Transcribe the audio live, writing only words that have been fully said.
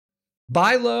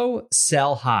Buy low,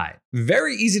 sell high.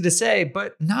 Very easy to say,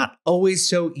 but not always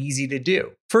so easy to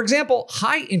do. For example,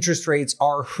 high interest rates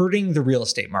are hurting the real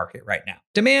estate market right now.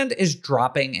 Demand is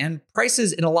dropping and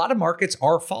prices in a lot of markets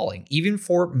are falling, even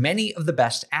for many of the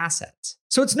best assets.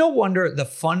 So it's no wonder the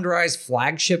Fundrise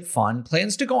flagship fund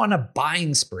plans to go on a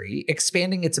buying spree,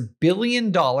 expanding its $1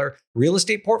 billion real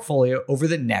estate portfolio over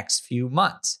the next few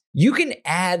months. You can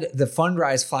add the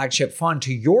Fundrise flagship fund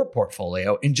to your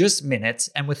portfolio in just minutes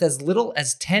and with as little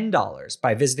as $10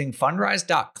 by visiting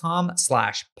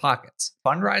fundrise.com/pockets.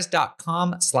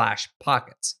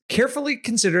 Fundrise.com/pockets. Carefully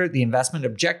consider the investment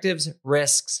objectives,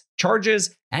 risks,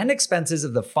 charges, and expenses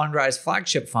of the Fundrise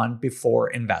flagship fund before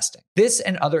investing. This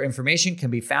and other information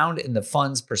can be found in the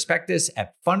fund's prospectus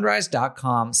at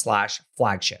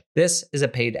fundrise.com/flagship. This is a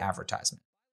paid advertisement.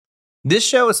 This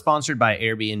show is sponsored by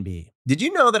Airbnb. Did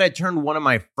you know that I turned one of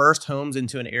my first homes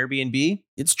into an Airbnb?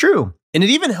 It's true. And it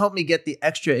even helped me get the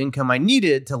extra income I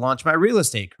needed to launch my real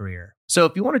estate career. So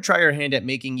if you want to try your hand at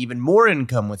making even more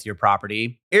income with your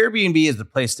property, Airbnb is the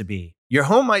place to be. Your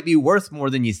home might be worth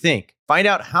more than you think. Find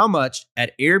out how much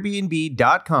at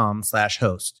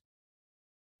airbnb.com/host.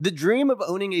 The dream of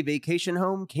owning a vacation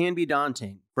home can be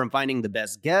daunting. From finding the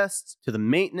best guests, to the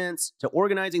maintenance, to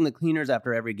organizing the cleaners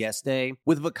after every guest stay,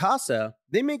 with Vacasa,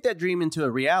 they make that dream into a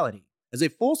reality. As a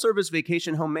full-service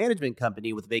vacation home management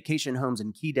company with vacation homes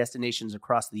in key destinations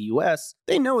across the U.S.,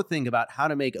 they know a thing about how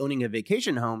to make owning a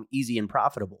vacation home easy and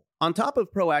profitable. On top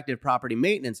of proactive property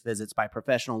maintenance visits by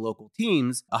professional local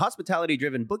teams, a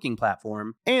hospitality-driven booking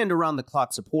platform, and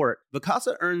around-the-clock support,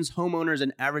 Vacasa earns homeowners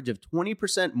an average of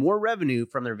 20% more revenue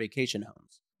from their vacation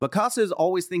homes. Vacasa is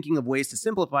always thinking of ways to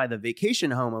simplify the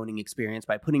vacation home owning experience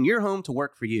by putting your home to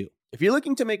work for you. If you're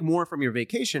looking to make more from your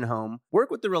vacation home, work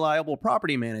with the reliable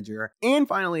property manager, and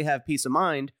finally have peace of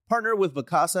mind, partner with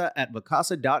Vacasa at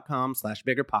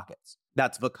vacasa.com/biggerpockets.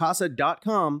 That's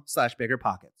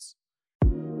vacasa.com/biggerpockets.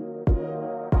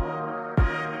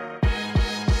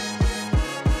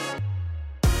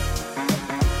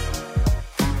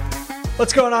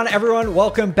 What's going on, everyone?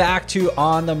 Welcome back to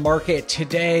On the Market.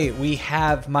 Today, we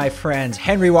have my friends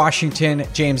Henry Washington,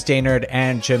 James Daynard,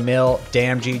 and Jamil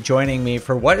Damji joining me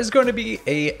for what is going to be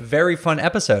a very fun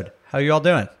episode. How are you all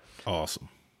doing? Awesome.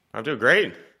 I'm doing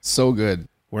great. So good.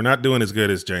 We're not doing as good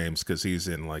as James because he's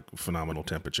in like phenomenal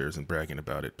temperatures and bragging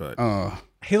about it. But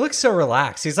he looks so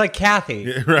relaxed. He's like Kathy.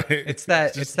 Yeah, right. It's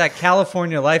that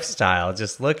California lifestyle,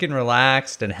 just looking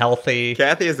relaxed and healthy.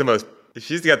 Kathy is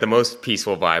she's got the most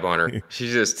peaceful vibe on her.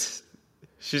 She's just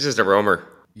a roamer.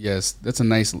 Yes, that's a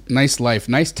nice life.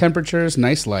 Nice temperatures,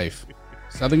 nice life.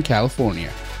 Southern California.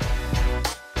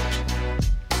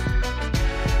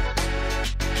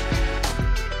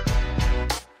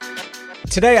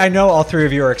 Today, I know all three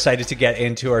of you are excited to get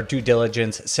into our due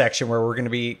diligence section where we're going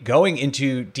to be going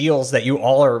into deals that you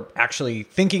all are actually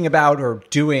thinking about or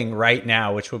doing right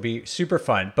now, which will be super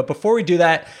fun. But before we do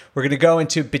that, we're going to go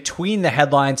into between the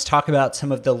headlines, talk about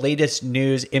some of the latest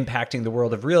news impacting the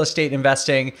world of real estate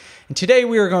investing. And today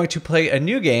we are going to play a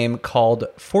new game called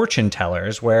Fortune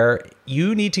Tellers, where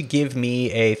you need to give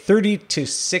me a 30 to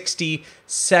 60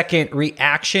 second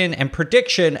reaction and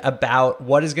prediction about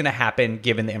what is going to happen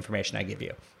given the information I give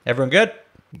you. Everyone good?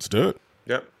 Let's do it.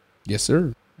 Yep. Yes,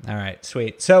 sir. All right,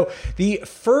 sweet. So the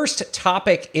first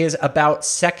topic is about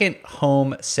second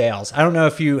home sales. I don't know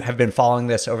if you have been following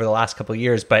this over the last couple of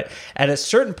years, but at a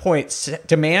certain point,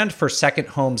 demand for second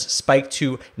homes spiked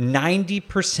to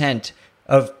 90%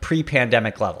 of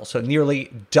pre-pandemic levels, so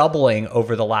nearly doubling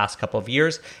over the last couple of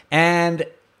years. And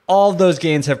all of those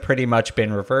gains have pretty much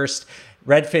been reversed.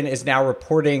 Redfin is now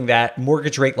reporting that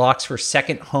mortgage rate locks for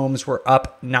second homes were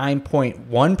up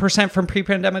 9.1% from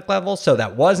pre-pandemic levels. So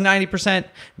that was 90%,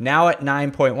 now at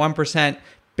 9.1%,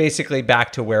 basically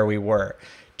back to where we were.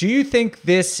 Do you think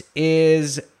this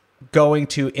is going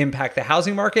to impact the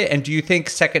housing market? And do you think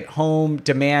second home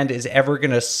demand is ever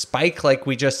going to spike like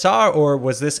we just saw, or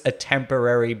was this a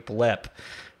temporary blip?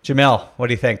 Jamil, what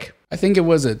do you think? I think it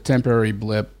was a temporary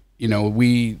blip. You know,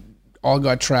 we all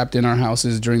got trapped in our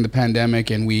houses during the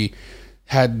pandemic, and we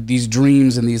had these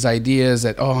dreams and these ideas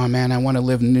that, oh man, I want to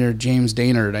live near James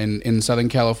Daynard in Southern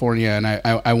California, and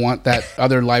I want that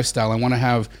other lifestyle. I want to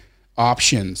have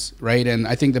options, right? And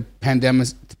I think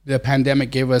the pandemic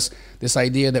gave us this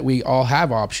idea that we all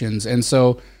have options. And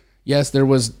so, yes, there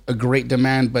was a great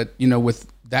demand, but you know, with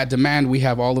that demand, we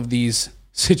have all of these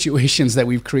situations that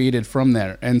we've created from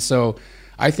there. And so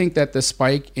I think that the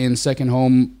spike in second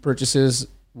home purchases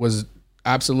was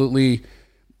absolutely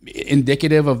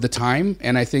indicative of the time,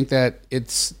 and I think that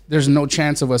there's no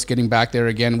chance of us getting back there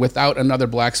again without another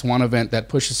black swan event that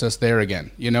pushes us there again,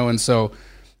 you know. And so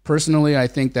personally, I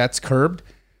think that's curbed,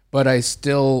 but I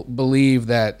still believe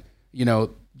that,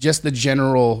 just the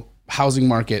general housing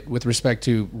market with respect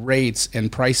to rates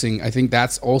and pricing, I think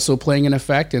that's also playing an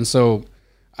effect. And so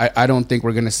I don't think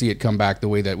we're going to see it come back the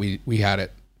way that we had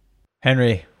it.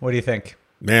 Henry, what do you think?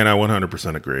 Man, I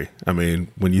 100% agree. I mean,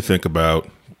 when you think about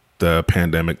the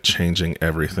pandemic changing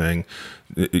everything,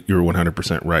 you're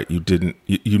 100% right.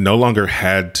 You no longer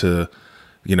had to,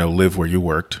 live where you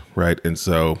worked, right? And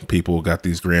so people got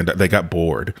they got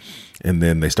bored, and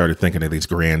then they started thinking of these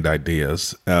grand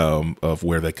ideas of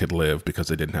where they could live because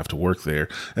they didn't have to work there.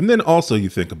 And then also you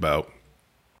think about,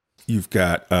 you've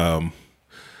got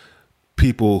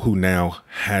people who now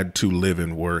had to live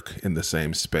and work in the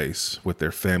same space with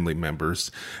their family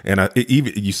members. And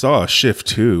even you saw a shift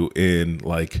too in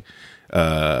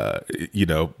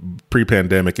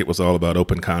pre-pandemic, it was all about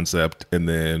open concept, and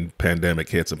then pandemic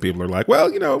hits and people are like,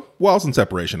 well, walls and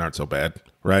separation aren't so bad.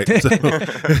 Right. So,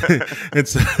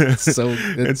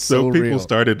 so people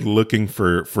started looking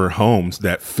for homes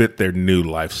that fit their new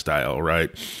lifestyle.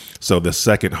 Right. So the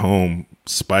second home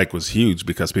spike was huge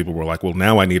because people were like, well,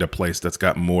 now I need a place that's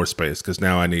got more space, because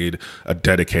now I need a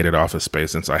dedicated office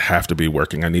space since I have to be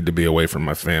working. I need to be away from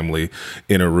my family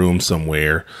in a room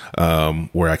somewhere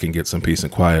where I can get some peace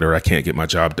and quiet, or I can't get my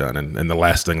job done. And the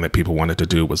last thing that people wanted to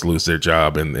do was lose their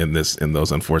job in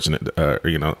those unfortunate,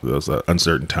 those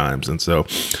uncertain times. And so,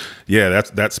 yeah,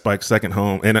 that spike second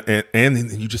home.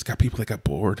 And you just got people that got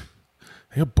bored.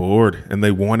 They got bored and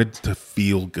they wanted to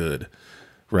feel good,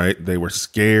 right? They were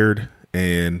scared.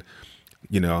 And,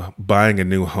 buying a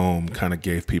new home kind of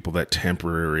gave people that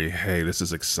temporary, hey, this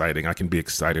is exciting. I can be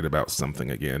excited about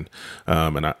something again.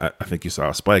 And I think you saw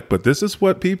a spike. But this is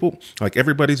what people,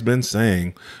 everybody's been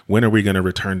saying, when are we going to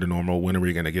return to normal? When are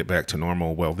we going to get back to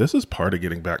normal? Well, this is part of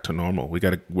getting back to normal. We're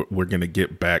going to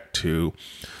get back to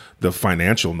the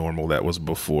financial normal that was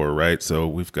before, right? So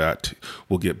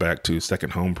we'll get back to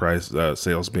second home price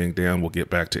sales being down. We'll get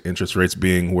back to interest rates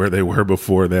being where they were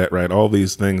before that, right? All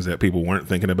these things that people weren't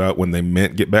thinking about when they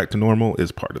meant get back to normal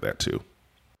is part of that too.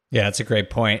 Yeah, that's a great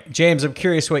point. James, I'm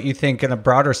curious what you think in a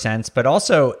broader sense, but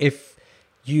also if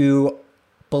you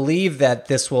believe that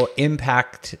this will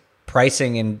impact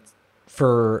pricing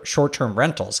for short-term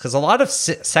rentals, because a lot of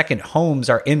second homes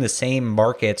are in the same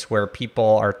markets where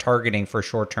people are targeting for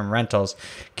short-term rentals.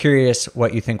 Curious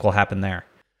what you think will happen there.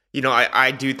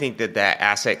 I do think that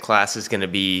asset class is going to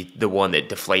be the one that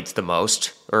deflates the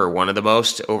most, or one of the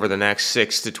most, over the next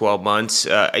 6 to 12 months.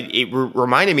 It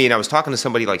reminded me, and I was talking to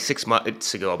somebody 6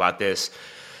 months ago about this,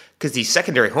 because these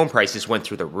secondary home prices went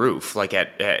through the roof,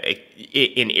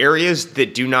 in areas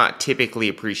that do not typically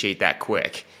appreciate that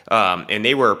quick. And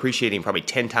they were appreciating probably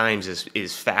 10 times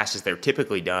as fast as they're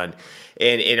typically done.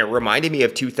 And it reminded me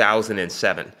of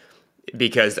 2007,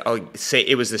 because I'll say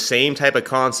it was the same type of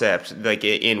concept. Like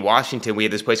in Washington, we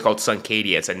have this place called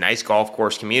Suncadia. It's a nice golf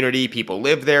course community. People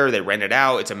live there. They rent it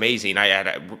out. It's amazing. I had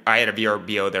a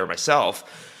VRBO there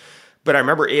myself. But I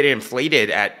remember it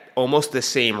inflated at almost the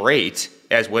same rate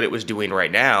as what it was doing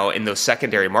right now. And those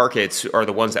secondary markets are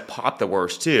the ones that pop the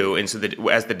worst too. And so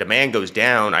as the demand goes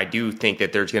down, I do think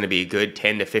that there's going to be a good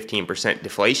 10 to 15%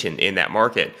 deflation in that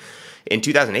market. In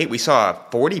 2008, we saw a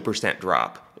 40%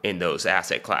 drop in those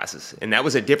asset classes. And that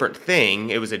was a different thing.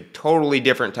 It was a totally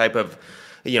different type of,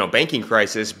 banking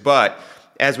crisis. But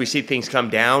as we see things come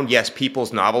down, yes,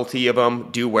 people's novelty of them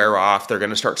do wear off. They're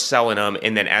going to start selling them.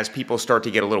 And then as people start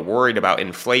to get a little worried about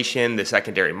inflation, the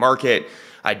secondary market,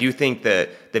 I do think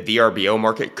that the VRBO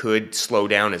market could slow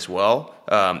down as well.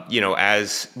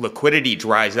 As liquidity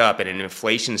dries up and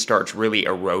inflation starts really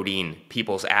eroding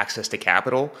people's access to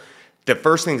capital, the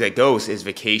first thing that goes is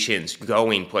vacations,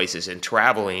 going places and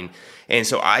traveling. And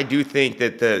so I do think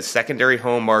that the secondary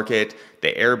home market,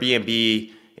 the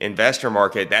Airbnb investor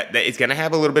market, that is going to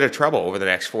have a little bit of trouble over the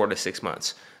next 4 to 6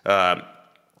 months.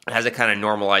 As it kind of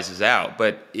normalizes out.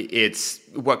 But it's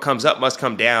what comes up must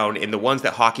come down, and the ones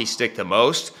that hockey stick the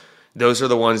most, those are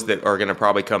the ones that are going to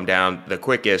probably come down the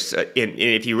quickest. And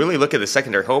if you really look at the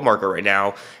secondary home market right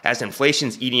now, as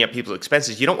inflation's eating up people's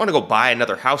expenses, you don't want to go buy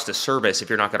another house to service if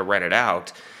you're not going to rent it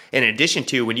out. In addition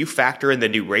to, when you factor in the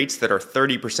new rates that are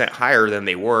 30% higher than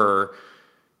they were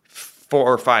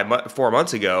 4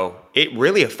 months ago, it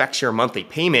really affects your monthly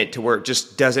payment to where it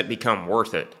just doesn't become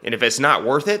worth it. And if it's not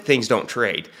worth it, things don't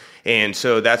trade. And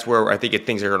so that's where I think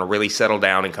things are going to really settle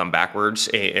down and come backwards.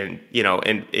 And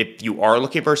if you are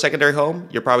looking for a secondary home,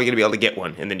 you're probably going to be able to get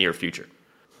one in the near future.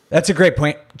 That's a great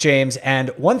point, James.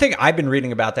 And one thing I've been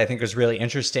reading about that I think is really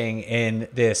interesting in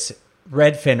this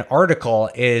Redfin article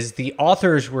is the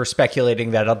authors were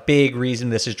speculating that a big reason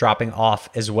this is dropping off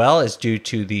as well is due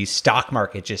to the stock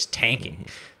market just tanking.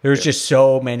 There's just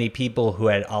so many people who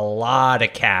had a lot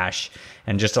of cash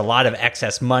and just a lot of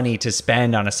excess money to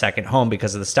spend on a second home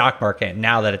because of the stock market. And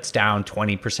now that it's down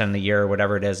 20% in the year or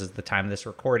whatever it is at the time of this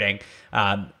recording,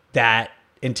 that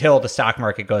until the stock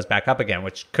market goes back up again,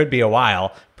 which could be a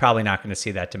while, probably not going to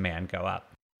see that demand go up.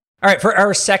 All right, for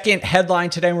our second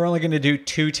headline today, we're only going to do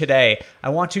two today. I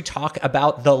want to talk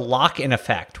about the lock-in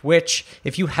effect, which,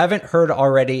 if you haven't heard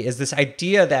already, is this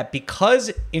idea that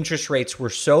because interest rates were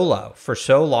so low for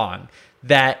so long,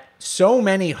 that so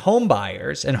many home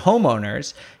buyers and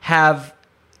homeowners have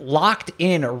locked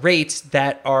in rates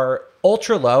that are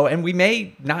ultra low and we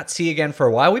may not see again for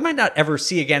a while. We might not ever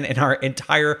see again in our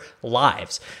entire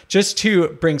lives. Just to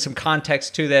bring some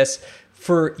context to this,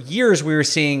 for years, we were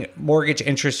seeing mortgage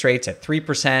interest rates at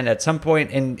 3%. At some point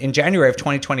in January of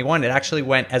 2021, it actually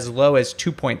went as low as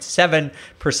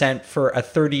 2.7% for a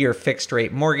 30-year fixed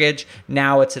rate mortgage.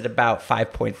 Now it's at about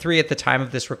 5.3 at the time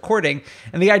of this recording.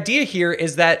 And the idea here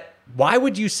is that why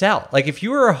would you sell? Like if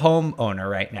you were a homeowner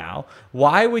right now,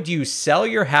 why would you sell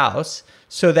your house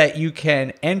so that you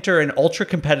can enter an ultra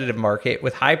competitive market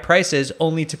with high prices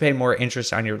only to pay more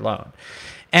interest on your loan?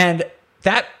 And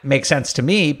that makes sense to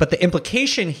me, but the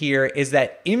implication here is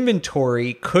that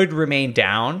inventory could remain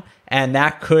down, and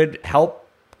that could help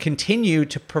continue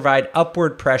to provide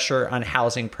upward pressure on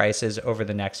housing prices over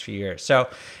the next few years. So,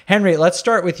 Henry, let's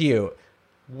start with you.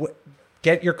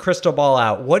 Get your crystal ball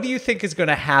out. What do you think is going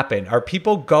to happen? Are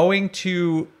people going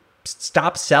to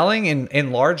stop selling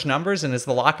in large numbers, and is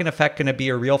the lock-in effect going to be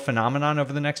a real phenomenon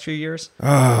over the next few years?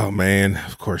 Oh man,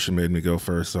 of course you made me go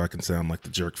first so I can sound like the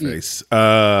jerk face.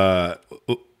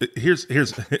 Here's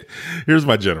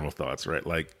my general thoughts, right?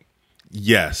 Like,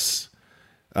 yes,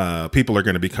 people are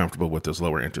going to be comfortable with those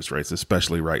lower interest rates,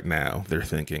 especially right now. They're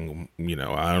thinking,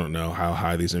 I don't know how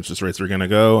high these interest rates are going to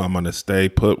go. I'm going to stay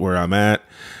put where I'm at.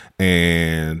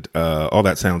 And all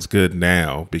that sounds good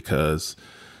now because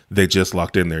they just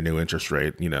locked in their new interest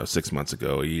rate, 6 months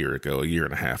ago, a year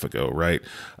and a half ago, right?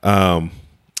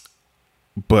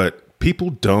 But people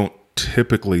don't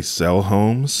typically sell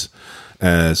homes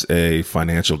as a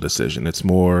financial decision. It's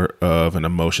more of an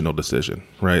emotional decision,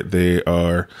 right? They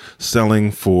are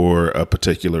selling for a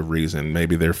particular reason.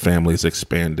 Maybe their family's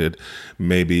expanded.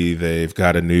 Maybe they've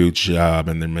got a new job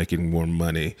and they're making more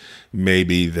money.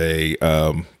 Maybe they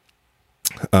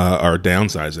are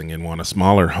downsizing and want a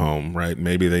smaller home, right?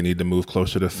 Maybe they need to move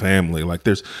closer to family. Like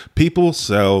people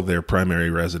sell their primary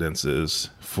residences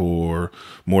for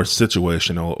more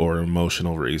situational or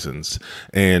emotional reasons.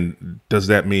 And does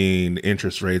that mean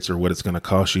interest rates or what it's going to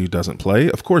cost you doesn't play?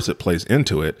 Of course it plays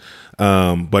into it.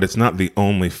 But it's not the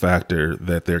only factor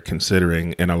that they're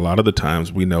considering. And a lot of the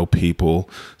times we know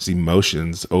people's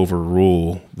emotions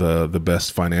overrule the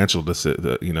best financial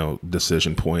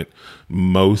decision point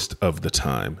most of the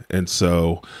time. And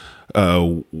so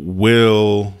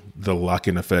will the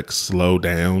lock-in effect slow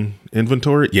down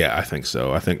inventory? Yeah, I think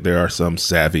so. I think there are some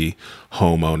savvy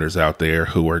homeowners out there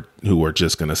who are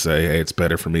just going to say, hey, it's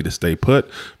better for me to stay put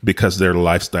because their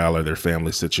lifestyle or their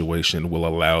family situation will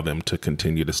allow them to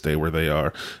continue to stay where they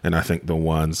are. And I think the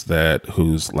ones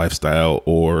whose lifestyle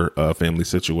or family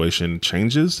situation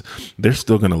changes, they're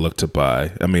still going to look to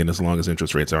buy. I mean, as long as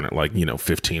interest rates aren't at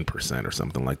 15% or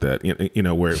something like that,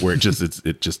 where it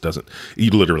just doesn't,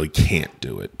 you literally can't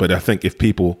do it. But I think if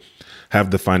people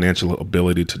have the financial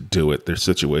ability to do it, their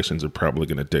situations are probably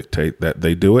going to dictate that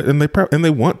they do it, and they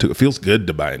want to. It feels good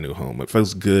to buy a new home. It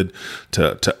feels good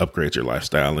to upgrade your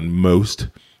lifestyle, and most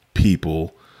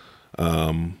people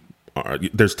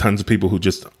there's tons of people who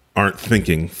just aren't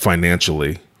thinking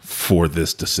financially for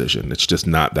this decision. It's just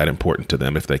not that important to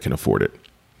them if they can afford it.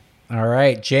 All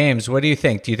right, James, what do you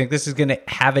think? Do you think this is going to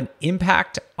have an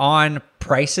impact on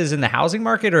prices in the housing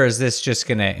market, or is this just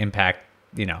going to impact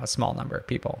a small number of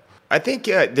people? I think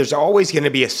there's always going to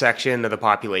be a section of the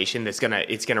population that's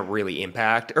it's gonna really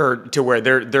impact, or to where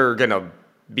they're going to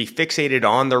be fixated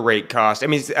on the rate cost. I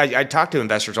mean, I talk to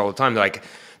investors all the time.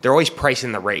 They're always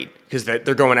pricing the rate because they're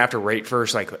going after rate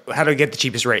first. Like, how do I get the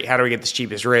cheapest rate? How do I get this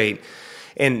cheapest rate?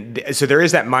 And so there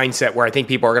is that mindset where I think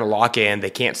people are going to lock in. They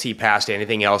can't see past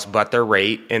anything else but their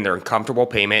rate, and they're in comfortable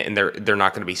payment, and they're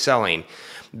not going to be selling.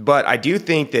 But I do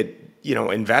think that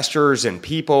investors and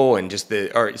people and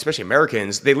especially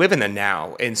Americans, they live in the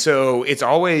now. And so it's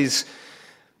always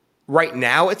right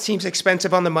now it seems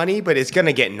expensive on the money, but it's going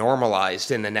to get normalized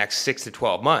in the next 6 to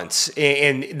 12 months.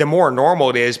 And the more normal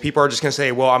it is, people are just going to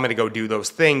say, well, I'm going to go do those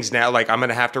things now. Like I'm going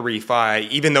to have to refi,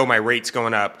 even though my rate's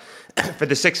going up for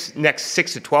the next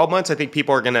 6 to 12 months. I think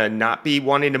people are going to not be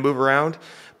wanting to move around.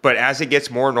 But as it gets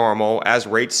more normal, as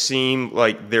rates seem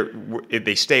like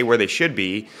they stay where they should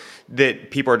be,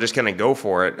 that people are just going to go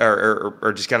for it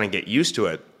or just going to get used to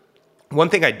it. One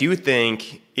thing I do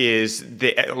think is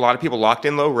that a lot of people locked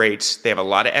in low rates. They have a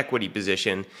lot of equity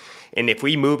position. And if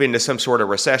we move into some sort of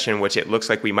recession, which it looks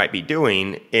like we might be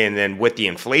doing, and then with the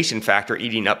inflation factor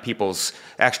eating up people's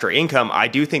extra income, I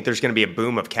do think there's going to be a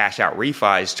boom of cash out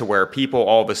refis to where people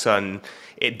all of a sudden,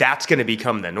 that's going to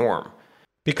become the norm.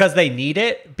 Because they need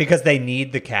it, because they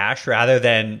need the cash rather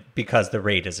than because the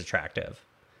rate is attractive.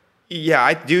 Yeah,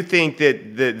 I do think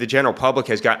that the general public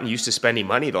has gotten used to spending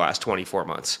money the last 24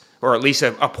 months, or at least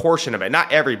a portion of it.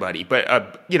 Not everybody,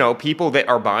 but people that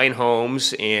are buying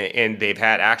homes and they've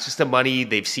had access to money.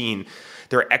 They've seen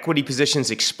their equity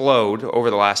positions explode over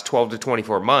the last 12 to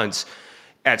 24 months.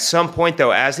 At some point, though,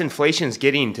 as inflation's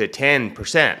getting to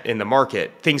 10% in the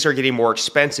market, things are getting more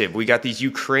expensive. We got these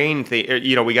Ukraine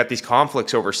we got these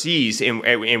conflicts overseas, and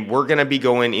we're going to be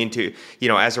going into,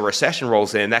 as a recession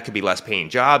rolls in, that could be less paying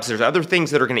jobs. There's other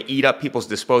things that are going to eat up people's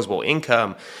disposable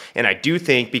income. And I do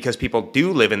think because people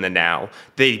do live in the now,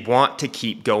 they want to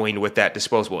keep going with that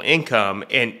disposable income,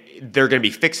 and they're going to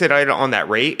be fixated on that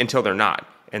rate until they're not.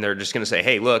 And they're just going to say,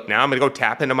 hey, look, now I'm going to go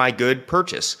tap into my good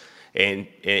purchase. And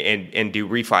do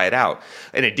refi it out.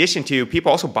 In addition to, people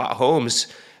also bought homes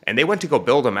and they went to go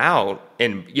build them out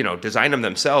and, design them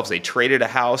themselves. They traded a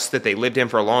house that they lived in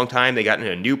for a long time. They got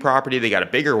into a new property. They got a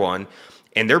bigger one,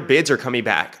 and their bids are coming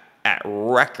back at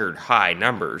record high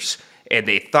numbers. And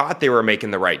they thought they were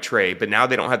making the right trade, but now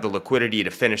they don't have the liquidity to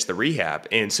finish the rehab.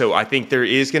 And so I think there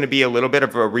is going to be a little bit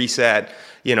of a reset,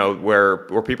 where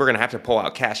people are going to have to pull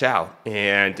out cash out.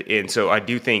 And so I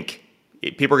do think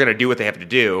people are going to do what they have to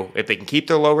do. If they can keep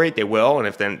their low rate, they will. And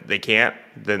if then they can't,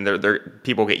 then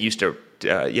people get used to,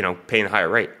 paying a higher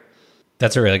rate.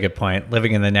 That's a really good point.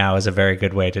 Living in the now is a very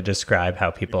good way to describe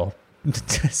how people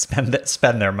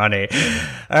spend their money.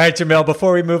 All right, Jamil,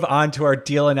 before we move on to our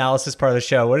deal analysis part of the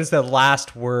show, what is the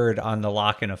last word on the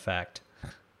lock-in effect?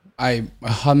 I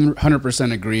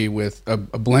 100% agree with a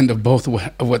blend of both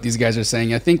of what these guys are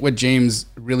saying. I think what James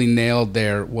really nailed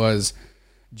there was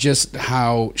just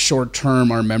how short-term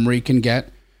our memory can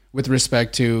get with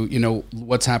respect to,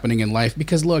 what's happening in life.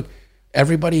 Because look,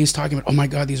 everybody is talking about, oh my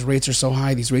God, these rates are so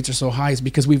high. These rates are so high. It's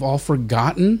because we've all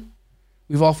forgotten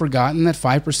that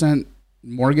 5%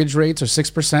 mortgage rates or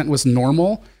 6% was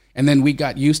normal. And then we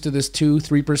got used to this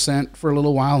 2-3% for a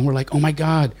little while. And we're like, oh my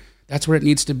God, that's where it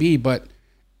needs to be. But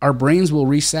our brains will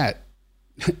reset.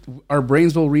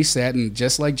 And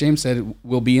just like James said,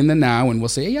 we'll be in the now and we'll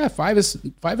say, yeah, 5 is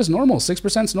normal,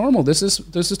 6% is normal. This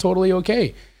is totally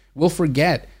okay. We'll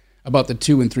forget about the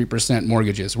 2 and 3%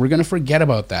 mortgages. We're going to forget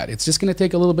about that. It's just going to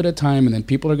take a little bit of time, and then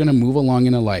people are going to move along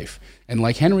in a life. And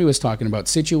like Henry was talking about,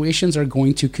 situations are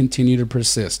going to continue to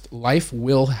persist. Life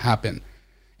will happen.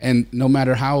 And no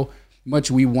matter how much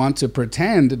we want to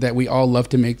pretend that we all love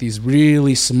to make these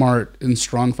really smart and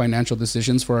strong financial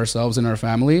decisions for ourselves and our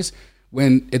families,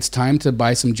 when it's time to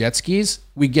buy some jet skis,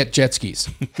 we get jet skis.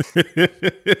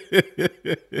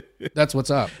 That's what's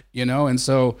up, And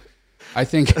so I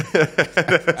think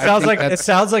it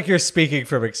sounds like you're speaking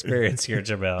from experience here,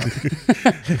 Jamil.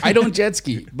 I don't jet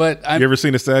ski, but you ever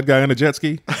seen a sad guy on a jet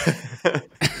ski?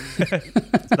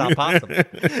 It's not possible.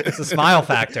 It's a smile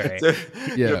factory.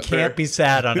 You can't be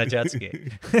sad on a jet ski.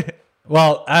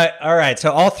 Well, all right.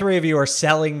 So all three of you are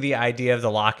selling the idea of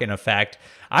the lock-in effect.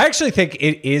 I actually think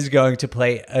it is going to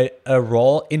play a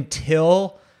role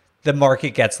until the market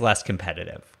gets less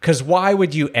competitive. Because why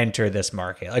would you enter this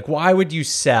market? Like, why would you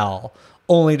sell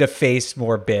only to face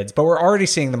more bids? But we're already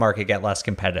seeing the market get less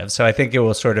competitive. So I think it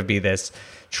will sort of be this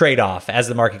trade-off. As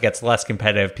the market gets less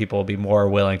competitive, people will be more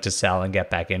willing to sell and get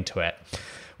back into it.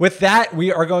 With that,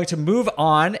 we are going to move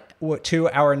on to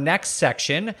our next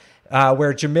section,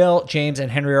 where Jamil, James, and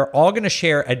Henry are all going to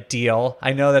share a deal.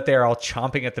 I know that they're all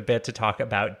chomping at the bit to talk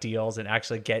about deals and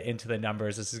actually get into the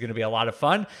numbers. This is going to be a lot of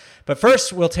fun. But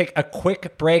first, we'll take a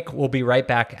quick break. We'll be right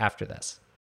back after this.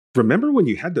 Remember when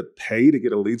you had to pay to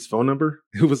get a lead's phone number?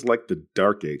 It was like the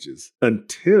dark ages,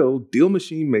 until Deal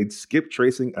Machine made skip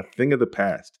tracing a thing of the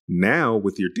past. Now,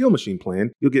 with your Deal Machine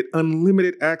plan, you'll get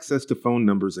unlimited access to phone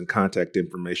numbers and contact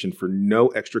information for no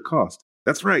extra cost.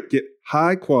 That's right, get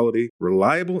high-quality,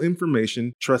 reliable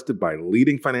information trusted by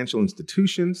leading financial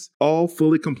institutions, all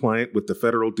fully compliant with the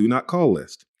federal Do Not Call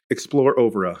list. Explore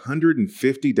over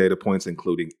 150 data points,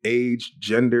 including age,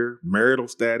 gender, marital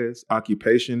status,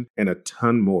 occupation, and a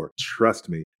ton more. Trust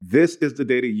me, this is the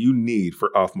data you need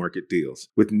for off-market deals.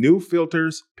 With new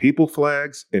filters, people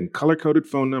flags, and color-coded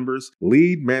phone numbers,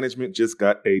 lead management just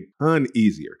got a ton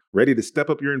easier. Ready to step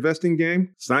up your investing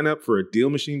game? Sign up for a Deal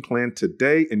Machine plan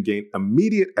today and gain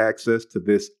immediate access to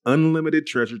this unlimited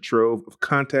treasure trove of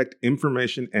contact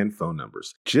information and phone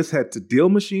numbers. Just head to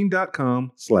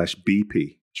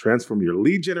DealMachine.com/BP. Transform your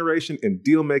lead generation and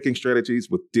deal-making strategies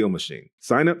with Deal Machine.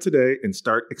 Sign up today and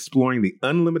start exploring the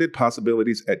unlimited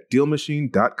possibilities at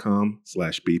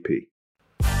DealMachine.com/BP.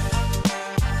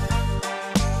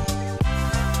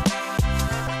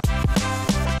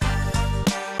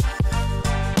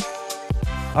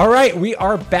 All right, we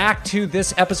are back to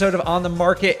this episode of On the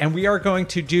Market, and we are going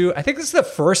to do, I think this is the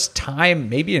first time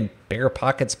maybe in Bear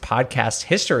Pockets podcast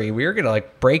history, we are going to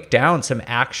break down some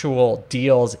actual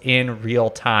deals in real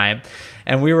time.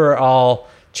 And we were all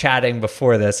chatting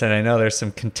before this, and I know there's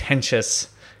some contentious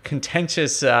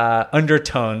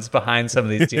undertones behind some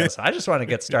of these deals. So I just want to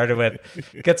get started with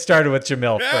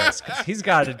Jamil first, because he's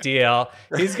got a deal,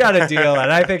 and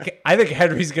I think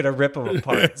Henry's going to rip him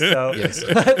apart. So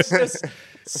let's just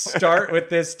start with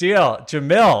this deal.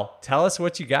 Jamil, tell us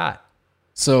what you got.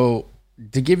 So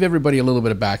to give everybody a little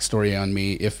bit of backstory on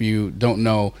me, if you don't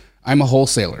know, I'm a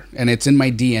wholesaler, and it's in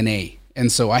my DNA.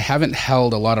 And so I haven't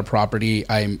held a lot of property.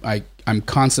 I'm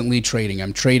constantly trading.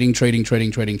 I'm trading.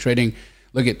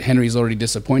 Look at Henry's already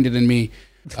disappointed in me.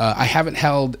 I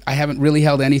haven't really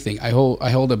held anything. I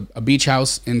hold a beach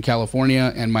house in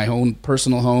California and my own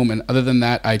personal home. And other than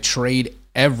that, I trade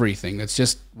everything. That's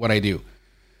just what I do.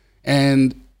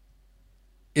 And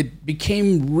it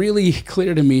became really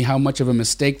clear to me how much of a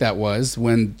mistake that was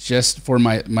when just for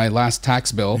my last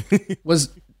tax bill was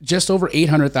just over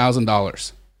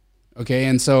 $800,000. Okay.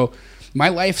 And so my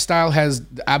lifestyle has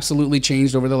absolutely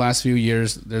changed over the last few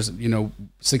years. There's,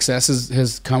 success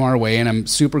has come our way, and I'm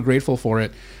super grateful for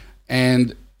it.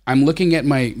 And I'm looking at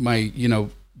my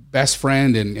best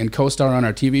friend and co-star on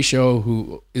our TV show,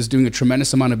 who is doing a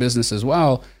tremendous amount of business as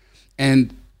well.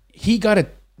 And he got a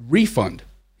refund.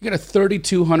 He got a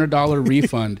 $3,200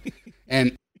 refund.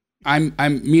 And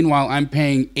meanwhile, I'm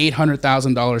paying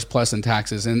 $800,000 plus in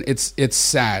taxes. And it's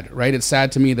sad, right? It's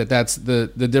sad to me that that's the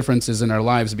differences in our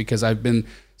lives, because I've been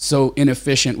so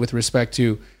inefficient with respect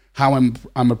to how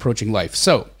I'm approaching life.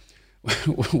 So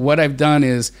what I've done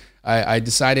is I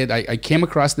decided I came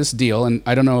across this deal, and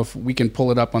I don't know if we can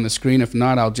pull it up on the screen. If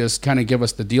not, I'll just kind of give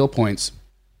us the deal points.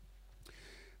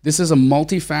 This is a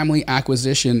multifamily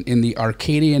acquisition in the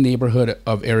Arcadia neighborhood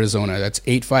of Arizona. That's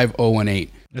 85018.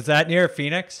 Is that near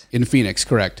Phoenix? In Phoenix,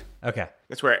 correct. Okay.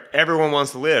 That's where everyone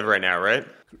wants to live right now, right?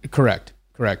 Correct.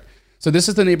 So this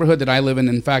is the neighborhood that I live in.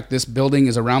 In fact, this building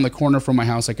is around the corner from my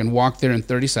house. I can walk there in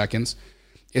 30 seconds.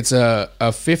 It's a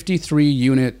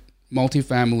 53-unit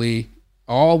multifamily,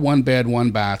 all one bed,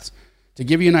 one bath. To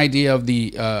give you an idea of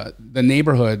the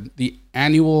neighborhood, the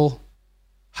annual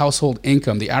household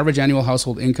income, the average annual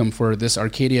household income for this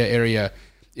Arcadia area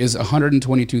is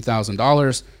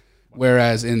 $122,000.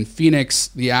 Whereas in Phoenix,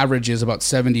 the average is about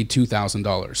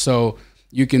 $72,000. So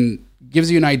gives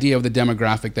you an idea of the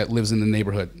demographic that lives in the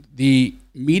neighborhood. The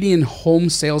median home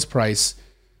sales price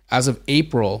as of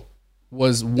April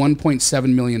was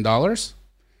 $1.7 million.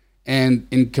 And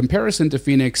in comparison to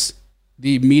Phoenix,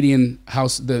 the median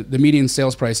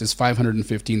sales price is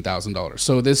 $515,000.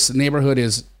 So this neighborhood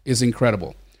is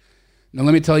incredible. Now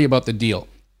let me tell you about the deal.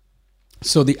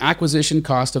 So the acquisition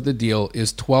cost of the deal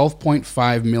is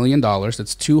 $12.5 million.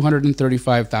 That's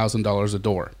 $235,000 a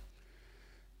door.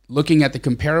 Looking at the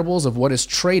comparables of what is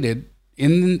traded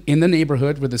in the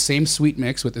neighborhood with the same suite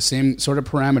mix, with the same sort of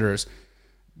parameters,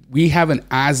 we have an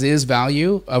as-is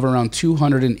value of around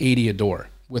 $280 a door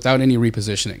without any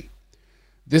repositioning.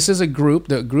 This is the group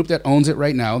that owns it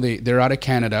right now. They're out of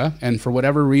Canada, and for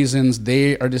whatever reasons,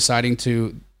 they are deciding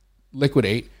to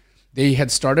liquidate. They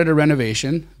had started a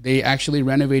renovation. They actually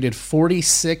renovated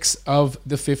 46 of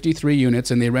the 53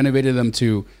 units, and they renovated them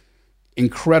to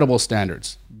incredible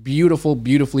standards.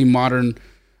 Beautifully modern.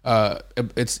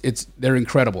 They're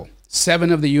incredible.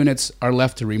 7 of the units are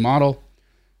left to remodel.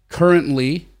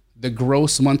 Currently, the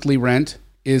gross monthly rent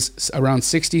is around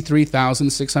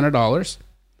 $63,600,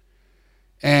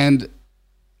 and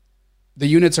the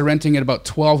units are renting at about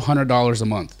 $1,200 a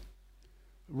month.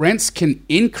 Rents can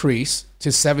increase to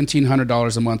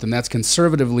 $1,700 a month, and that's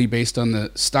conservatively based on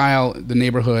the style, the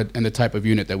neighborhood, and the type of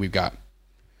unit that we've got.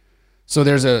 So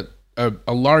there's a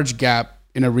large gap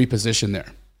in a reposition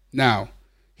there. Now,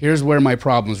 here's where my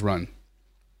problems run.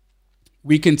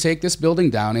 we can take this building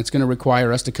down. It's going to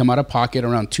require us to come out of pocket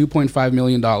around $2.5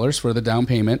 million for the down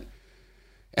payment.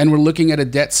 And we're looking at a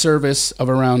debt service of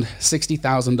around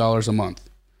 $60,000 a month.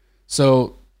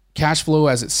 So cash flow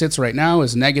as it sits right now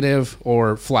is negative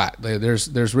or flat.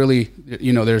 There's really,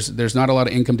 there's not a lot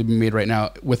of income to be made right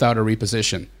now without a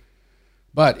reposition.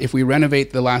 But if we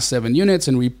renovate the last 7 units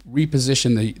and we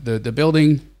reposition the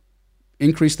building,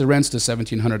 increase the rents to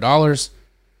 $1,700,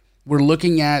 we're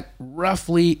looking at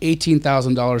roughly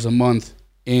 $18,000 a month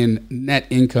in net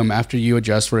income after you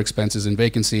adjust for expenses and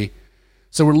vacancy.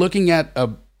 So we're looking at a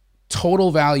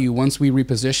total value once we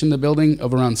reposition the building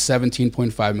of around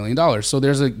 $17.5 million. So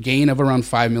there's a gain of around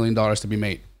 $5 million to be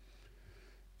made.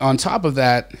 On top of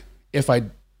that, if I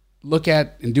look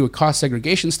at and do a cost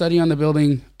segregation study on the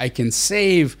building, I can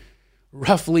save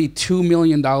roughly $2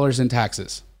 million in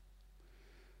taxes.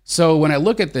 So when I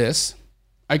look at this,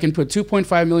 I can put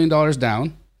 $2.5 million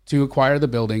down to acquire the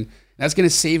building. That's going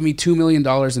to save me $2 million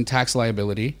in tax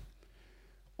liability.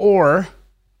 Or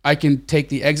I can take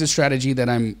the exit strategy that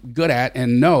I'm good at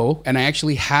and I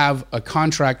actually have a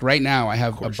contract right now. I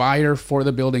have a buyer for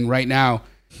the building right now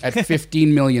at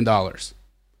 $15 million.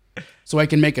 So I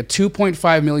can make a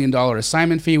 $2.5 million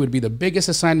assignment fee, would be the biggest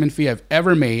assignment fee I've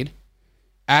ever made,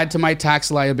 add to my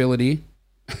tax liability,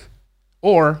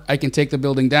 or I can take the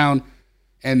building down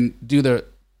and do the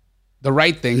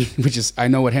right thing, which is I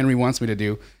know what Henry wants me to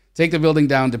do. Take the building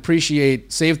down,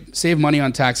 depreciate, save money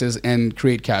on taxes, and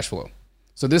create cash flow.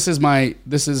 So this is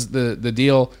the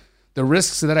deal. The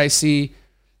risks that I see,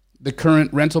 the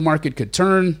current rental market could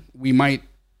turn. We might,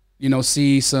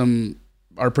 see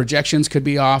our projections could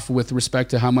be off with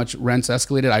respect to how much rents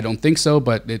escalated. I don't think so,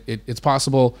 but it's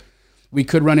possible. We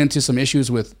could run into some issues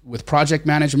with project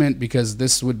management because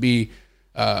this would be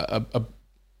a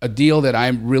deal that I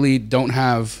really don't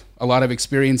have a lot of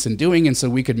experience in doing, and so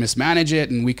we could mismanage it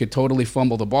and we could totally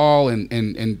fumble the ball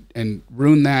and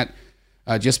ruin that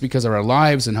just because of our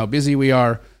lives and how busy we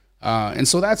are. And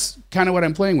so that's kind of what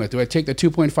I'm playing with. Do I take the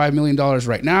 $2.5 million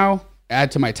right now,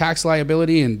 add to my tax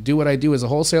liability and do what I do as a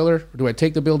wholesaler? Or do I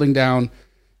take the building down,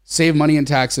 save money in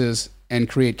taxes, and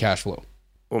create cash flow?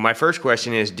 Well, my first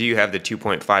question is, do you have the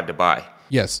 2.5 to buy?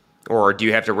 Yes. Or do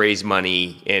you have to raise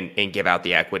money and give out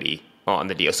the equity on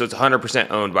the deal? So it's 100%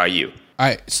 owned by you.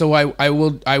 I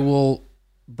will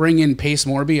bring in Pace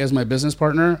Morby as my business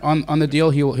partner on the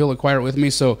deal. He'll acquire it with me.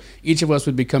 So each of us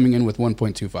would be coming in with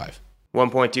 1.25.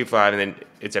 1.25, and then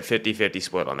it's a 50-50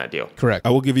 split on that deal. Correct. I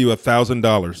will give you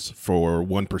 $1,000 for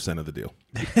 1% of the deal.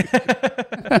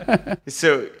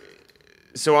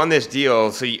 So on this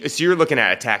deal, so you're looking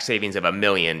at a tax savings of $1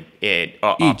 million each.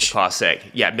 Off the cost seg.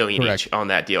 Yeah, $1 million Correct. Each on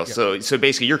that deal. Yep. So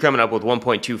basically, you're coming up with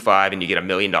 1.25, and you get $1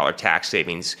 million tax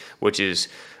savings,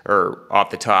 or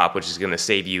off the top, which is going to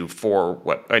save you for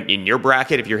what in your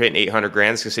bracket. If you're hitting $800,000, it's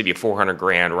going to save you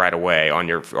 $400,000 right away on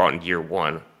year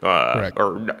one,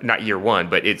 or not year one,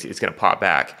 but it's going to pop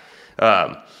back.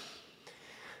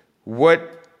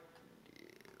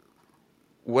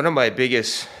 One of my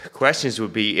biggest questions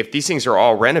would be, if these things are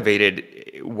all renovated,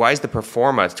 why is the pro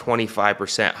forma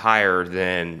 25% higher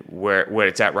than where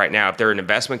it's at right now? If they're an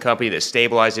investment company that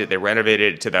stabilized it, they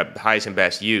renovated it to the highest and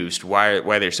best used, why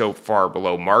they're so far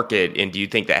below market? And do you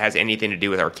think that has anything to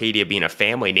do with Arcadia being a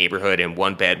family neighborhood and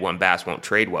one bed, one bath won't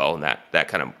trade well in that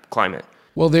kind of climate?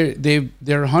 Well, they're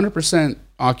 100%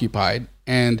 occupied,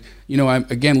 and I'm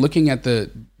again looking at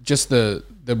the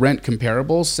rent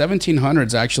comparables. 1,700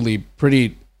 is actually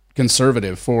pretty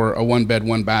conservative for a one bed,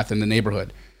 one bath in the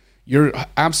neighborhood. You're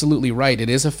absolutely right. It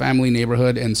is a family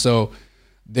neighborhood, and so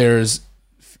there's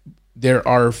less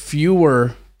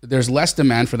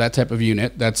demand for that type of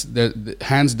unit. That's the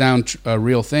hands down a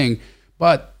real thing.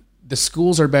 But the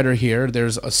schools are better here.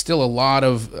 There's still a lot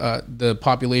of the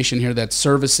population here that's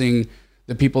servicing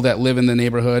the people that live in the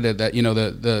neighborhood,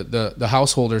 that the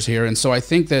householders here. And so I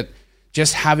think that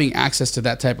just having access to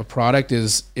that type of product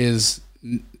isn't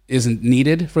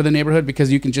needed for the neighborhood,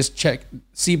 because you can just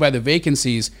see by the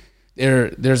vacancies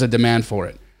there's a demand for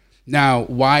it. Now,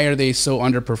 why are they so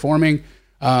underperforming?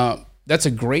 That's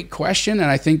a great question, and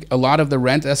I think a lot of the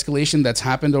rent escalation that's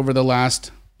happened over the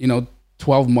last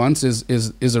 12 months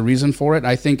is a reason for it.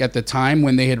 I think at the time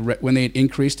when they had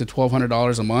increased to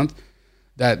 $1,200 a month,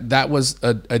 that was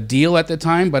a deal at the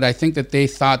time, but I think that they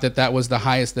thought that was the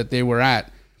highest that they were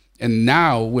at. And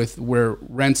now with where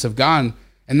rents have gone,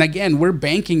 and again, we're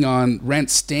banking on rent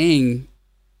staying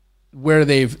where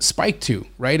they've spiked to,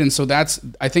 right? And so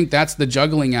I think that's the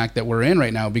juggling act that we're in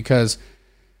right now, because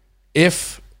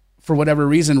if for whatever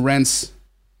reason rents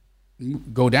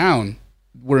go down,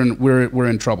 we're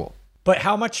in trouble. But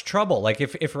how much trouble? Like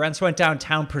if rents went down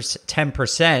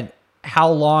 10%, how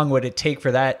long would it take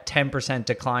for that 10%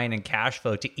 decline in cash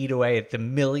flow to eat away at the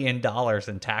 $1 million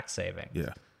in tax saving?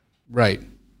 Yeah. Right.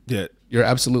 Yeah. You're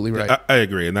absolutely right. I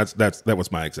agree. And that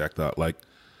was my exact thought. Like,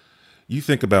 you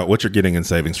think about what you're getting in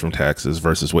savings from taxes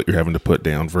versus what you're having to put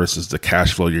down versus the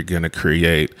cash flow you're going to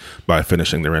create by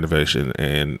finishing the renovation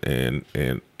and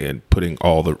putting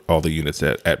all the units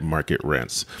at market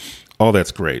rents. All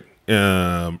that's great.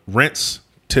 Rents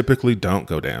typically don't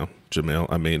go down, Jamil.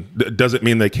 I mean, does it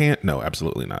mean they can't? No,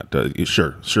 absolutely not.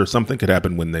 Sure, something could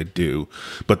happen when they do.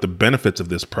 But the benefits of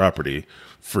this property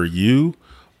for you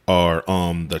are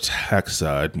on the tax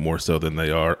side more so than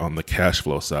they are on the cash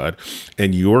flow side.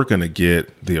 And you're going to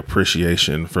get the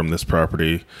appreciation from this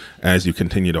property as you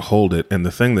continue to hold it. And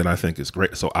the thing that I think is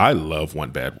great, so I love one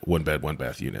bed, one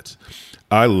bath units.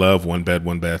 I love one bed,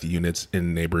 one bath units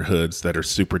in neighborhoods that are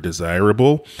super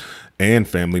desirable and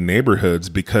family neighborhoods,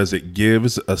 because it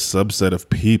gives a subset of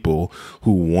people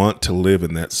who want to live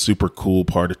in that super cool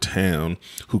part of town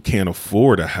who can't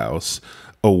afford a house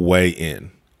a way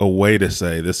in. A way to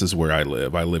say, this is where I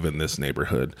live. I live in this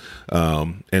neighborhood.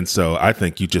 And so I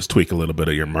think you just tweak a little bit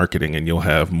of your marketing and you'll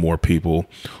have more people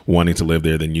wanting to live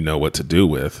there than you know what to do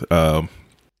with.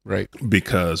 Right.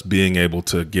 Because being able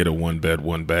to get a one bed,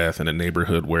 one bath in a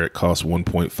neighborhood where it costs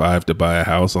 1.5 to buy a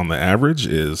house on the average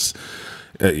is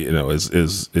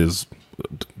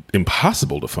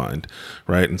impossible to find,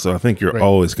 right? And so I think you're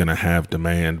always going to have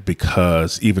demand,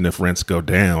 because even if rents go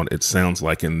down, it sounds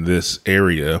like in this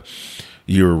area,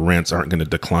 your rents aren't going to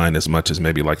decline as much as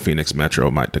maybe like Phoenix Metro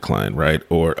might decline, right?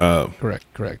 Or correct.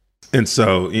 And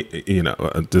so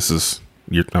this is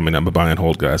I'm a buy and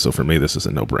hold guy, so for me this is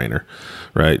a no brainer,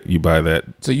 right? You buy that.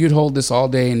 So you'd hold this all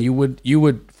day, and you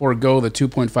would forego the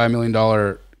 $2.5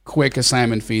 million quick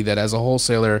assignment fee that as a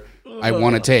wholesaler I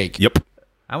want to take. Yep.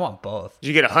 I want both. Do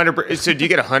you get 100%? So do you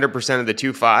get 100% of the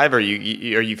 2.5, or are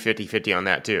you 50-50 on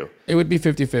that too? It would be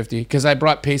 50-50 because I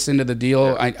brought Pace into the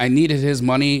deal. Yeah. I needed his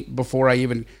money before I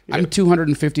even. Yeah. I'm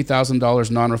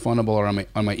 $250,000 non-refundable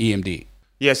on my EMD.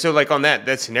 Yeah, so like on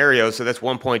that scenario, so that's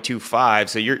 1.25.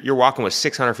 So you're walking with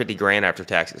 $650,000 after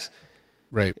taxes.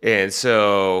 Right. And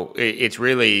so it's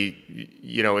really,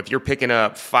 if you're picking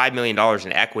up $5 million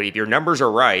in equity, if your numbers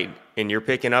are right and you're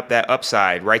picking up that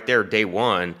upside right there day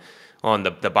one on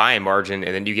the buy-in margin,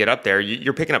 and then you get up there,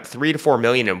 you're picking up $3 to $4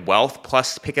 million in wealth,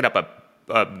 plus picking up a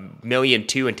 $1.2 million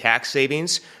in tax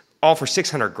savings, all for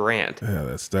 $600,000.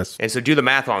 Yeah, that's. And so do the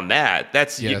math on that.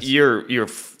 That's you're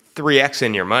 3x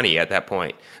in your money at that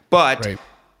point, but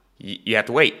you have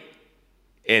to wait.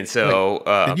 And so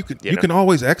and you can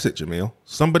always exit, Jamil.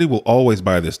 Somebody will always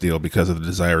buy this deal because of the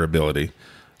desirability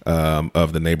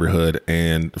of the neighborhood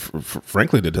and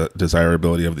frankly the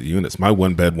desirability of the units. My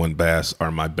one bed, one baths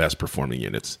are my best performing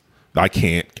units. I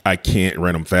can't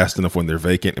rent them fast enough when they're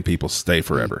vacant and people stay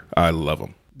forever. I love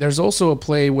them. There's also a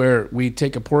play where we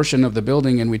take a portion of the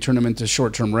building and we turn them into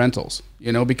short-term rentals,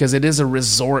 because it is a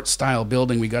resort style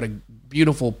building. We got a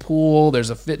beautiful pool.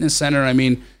 There's a fitness center. I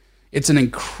mean, it's an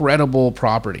incredible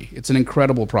property.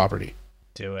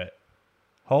 Do it.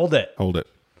 Hold it. All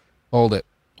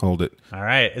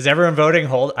right. Is everyone voting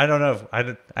hold? I don't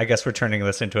know. I guess we're turning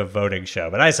this into a voting show,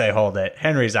 but I say hold it.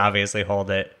 Henry's obviously hold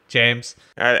it. James?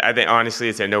 I think honestly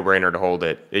it's a no-brainer to hold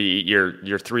it. You're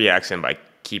 3Xing by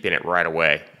keeping it right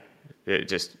away.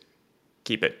 Just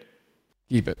keep it.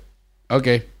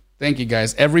 Okay. Thank you,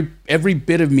 guys. Every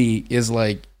bit of me is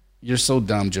like, you're so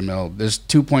dumb, Jamil. There's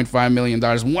 $2.5 million,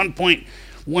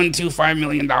 $1.125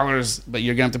 million, but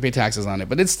you're gonna have to pay taxes on it.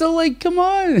 But it's still like, come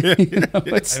on.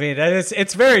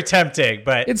 It's very tempting,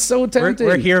 but it's so tempting.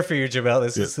 We're here for you, Jamil.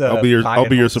 This is I'll be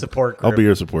your support group. I'll be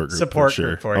your support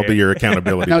group. I'll be your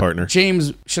accountability partner.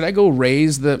 James, should I go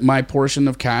raise my portion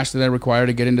of cash that I require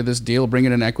to get into this deal? Bring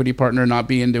in an equity partner, not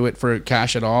be into it for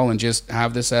cash at all, and just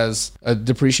have this as a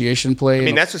depreciation play? I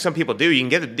mean, that's what some people do. You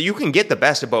can get the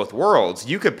best of both worlds.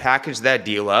 You could package that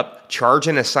deal up, charge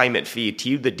an assignment fee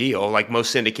to the deal, like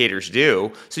most syndicators do,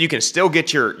 so you can still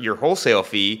get your wholesale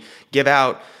fee, give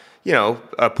out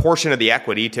a portion of the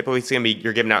equity. Typically it's going to be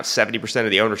you're giving out 70%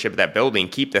 of the ownership of that building,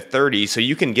 keep the 30, so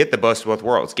you can get the best of both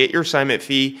worlds. Get your assignment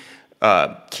fee,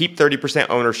 keep 30%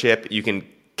 ownership. You can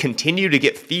continue to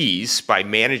get fees by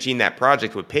managing that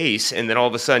project with Pace, and then all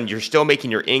of a sudden you're still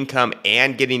making your income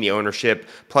and getting the ownership,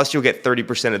 plus you'll get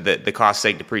 30% of the cost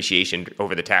seg depreciation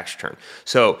over the tax return.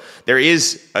 So there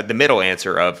is the middle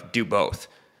answer of do both.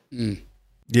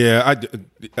 Yeah,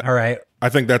 all right. I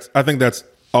think that's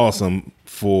awesome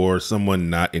for someone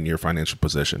not in your financial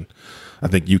position. I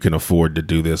think you can afford to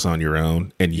do this on your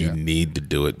own, and you need to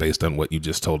do it based on what you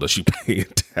just told us you pay in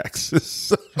taxes.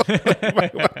 So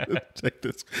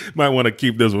might want to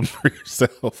keep this one for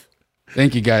yourself.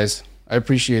 Thank you, guys. I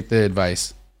appreciate the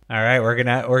advice. All right, we're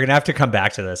gonna have to come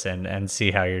back to this and see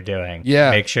how you're doing.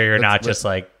 Yeah, make sure you're not just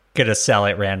like gonna sell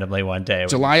it randomly one day.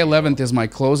 July 11th is my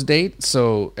close date,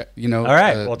 so all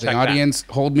right, we'll the check audience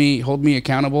that. hold me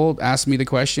accountable. Ask me the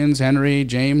questions. Henry,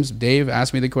 James, Dave,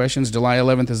 ask me the questions. July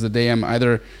 11th is the day I'm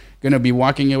either gonna be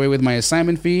walking away with my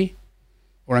assignment fee,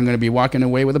 or I'm gonna be walking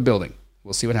away with a building.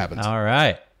 We'll see what happens. All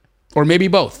right, or maybe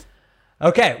both.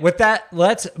 Okay, with that,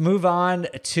 let's move on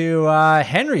to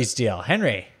Henry's deal.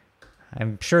 Henry,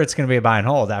 I'm sure it's going to be a buy and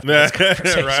hold after this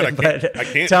conversation, right, I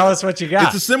can't tell us what you got.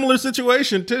 It's a similar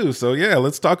situation too. So yeah,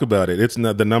 let's talk about it. It's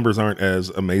not, the numbers aren't as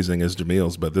amazing as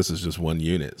Jamil's, but this is just one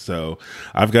unit. So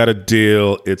I've got a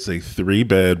deal. It's a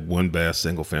 3-bed, 1-bath,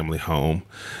 single family home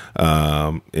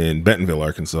in Bentonville,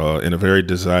 Arkansas, in a very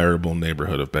desirable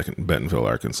neighborhood of Bentonville,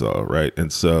 Arkansas. Right.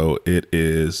 And so it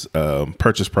is,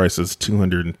 purchase price is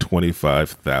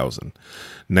 $225,000.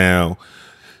 Now,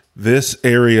 this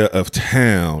area of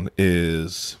town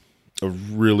is a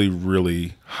really,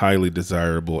 really highly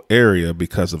desirable area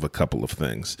because of a couple of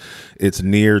things. It's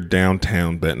near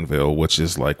downtown Bentonville, which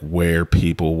is like where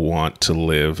people want to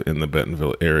live in the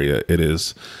Bentonville area.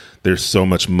 There's so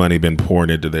much money been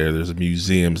poured into there. There's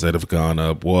museums that have gone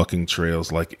up, walking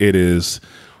trails. Like, it is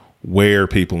where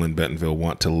people in Bentonville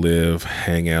want to live,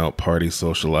 hang out, party,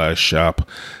 socialize, shop.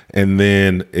 And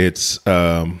then it's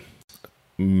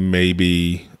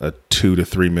maybe a 2 to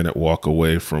 3 minute walk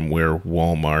away from where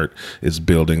Walmart is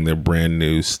building their brand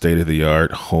new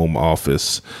state-of-the-art home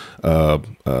office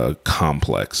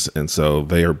complex. And so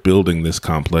they are building this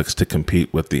complex to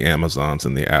compete with the Amazons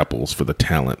and the Apples for the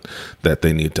talent that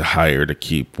they need to hire to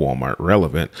keep Walmart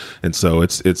relevant. And so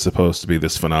it's supposed to be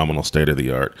this phenomenal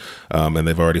state-of-the-art. And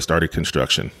they've already started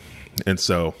construction. And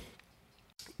so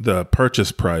the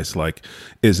purchase price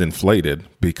is inflated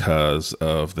because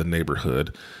of the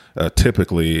neighborhood.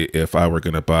 Typically, if I were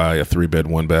going to buy a 3-bed,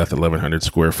 1-bath, 1,100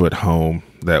 square foot home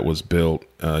that was built,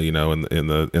 in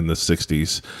the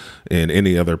 60s in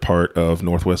any other part of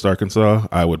Northwest Arkansas,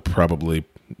 I would probably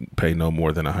pay no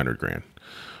more than $100,000,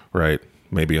 right?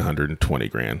 Maybe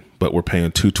 $120,000, but we're paying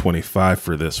 $225,000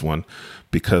 for this one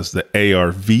because the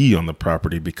ARV on the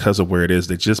property, because of where it is,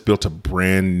 they just built a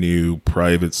brand new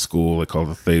private school. They call it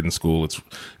the Thaden School.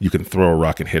 You can throw a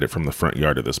rock and hit it from the front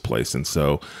yard of this place. And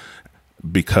so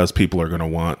because wealthy people are going to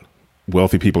want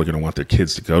their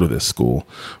kids to go to this school,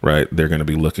 right? They're going to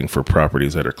be looking for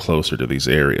properties that are closer to these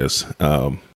areas.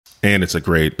 And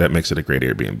that makes it a great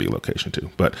Airbnb location too.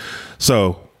 But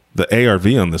so the ARV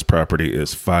on this property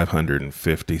is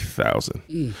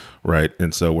 $550,000, right?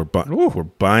 And so we're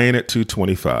buying at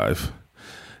 $225,000,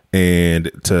 and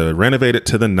to renovate it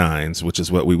to the 9s, which is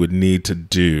what we would need to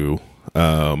do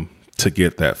to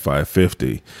get that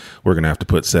 $550,000. We're gonna have to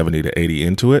put $70,000 to $80,000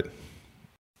 into it,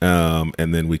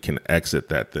 and then we can exit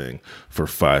that thing for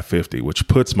 $550,000, which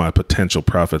puts my potential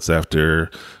profits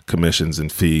after commissions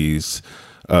and fees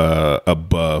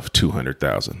above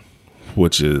 $200,000,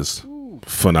 which is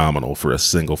phenomenal for a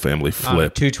single family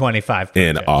flip.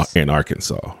 $225,000 in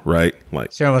Arkansas, right?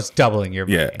 Like, so you're almost doubling your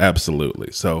money. Yeah,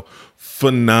 absolutely. So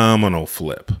phenomenal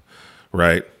flip,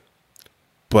 right?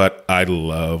 But I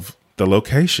love the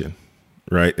location,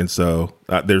 right? And so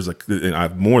I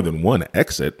have more than one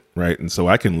exit, right? And so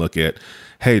I can look at,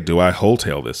 hey, do I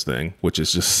wholesale this thing, which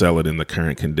is just sell it in the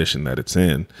current condition that it's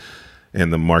in?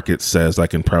 And the market says I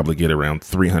can probably get around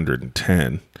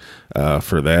 310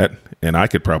 for that. And I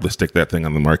could probably stick that thing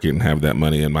on the market and have that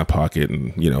money in my pocket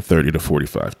in 30 to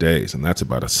 45 days. And that's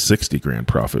about a $60,000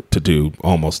 profit to do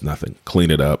almost nothing.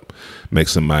 Clean it up, make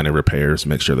some minor repairs,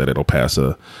 make sure that it'll pass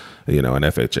an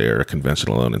FHA or a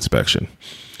conventional loan inspection,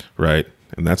 right?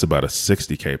 And that's about a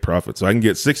 $60,000 profit. So I can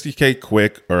get $60,000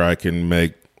 quick, or I can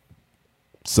make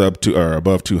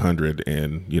above 200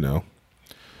 in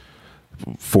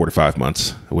 4 to 5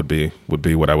 months would be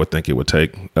what I would think it would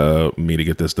take me to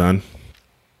get this done.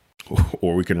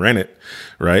 Or we can rent it,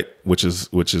 right? Which is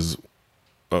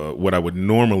what I would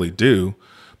normally do.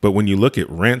 But when you look at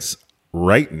rents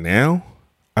right now,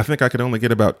 I think I could only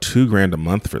get about $2,000 a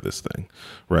month for this thing,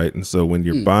 right? And so when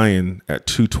you're buying at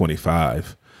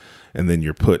 $225,000, and then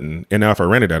you're putting, and now if I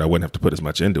rented it, I wouldn't have to put as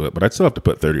much into it, but I'd still have to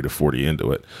put 30 to 40 into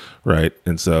it, right?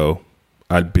 And so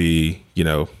I'd be,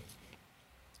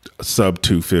 sub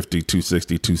 250,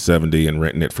 260, 270 and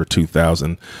renting it for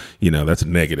 2,000, that's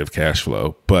negative cash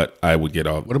flow, but I would get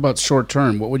all. What about short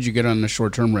term? What would you get on the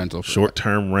short term rental? Short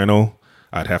term rental,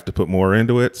 I'd have to put more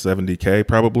into it, $70,000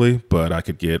 probably, but I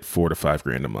could get $4,000 to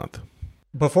 $5,000 a month.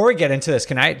 Before we get into this,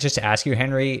 can I just ask you,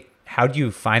 Henry, How'd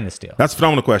you find this deal? That's a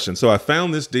phenomenal question. So I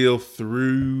found this deal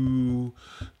through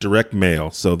direct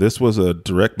mail. So this was a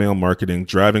direct mail marketing,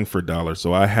 driving for dollars.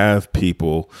 So I have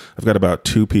people, I've got about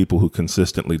 2 people who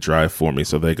consistently drive for me.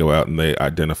 So they go out and they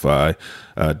identify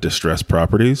distressed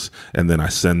properties. And then I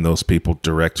send those people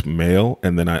direct mail.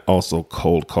 And then I also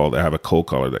cold call. I have a cold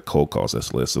caller that cold calls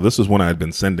this list. So this is one I had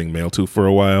been sending mail to for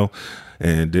a while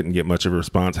and didn't get much of a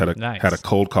response. Had a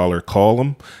cold caller call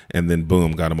them, and then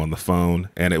boom, got them on the phone.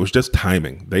 And it was just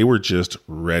timing. They were just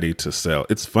ready to sell.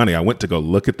 It's funny. I went to go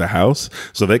look at the house.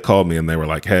 So they called me and they were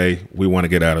like, hey, we want to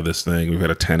get out of this thing. We've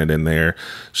had a tenant in there.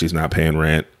 She's not paying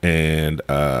rent. And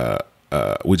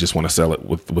we just want to sell it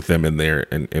with them in there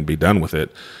and be done with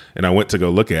it. And I went to go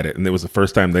look at it, and it was the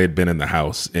first time they'd been in the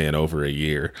house in over a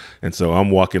year. And so I'm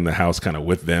walking the house kind of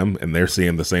with them, and they're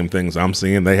seeing the same things I'm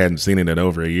seeing. They hadn't seen it in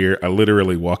over a year. I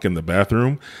literally walk in the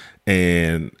bathroom,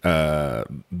 and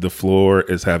the floor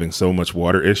is having so much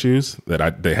water issues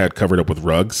that they had covered up with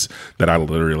rugs that I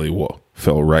literally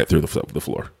fell right through the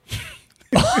floor.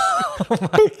 Oh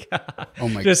my God. Oh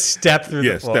my! Just stepped through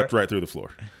the floor. Yeah, stepped right through the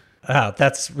floor. Oh,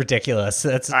 that's ridiculous.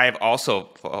 I have also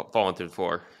fallen through the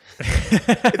floor.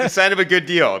 It's a sign of a good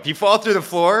deal. If you fall through the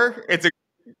floor,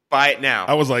 buy it now.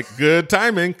 I was like, good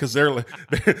timing, because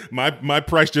my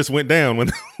price just went down when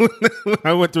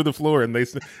I went through the floor, and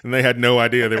they had no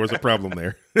idea there was a problem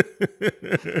there.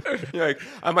 You're like,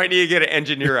 I might need to get an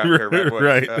engineer out here.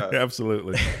 Right,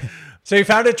 absolutely. So you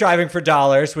found it driving for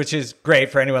dollars, which is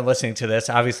great for anyone listening to this.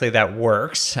 Obviously, that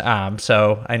works.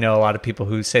 So I know a lot of people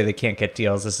who say they can't get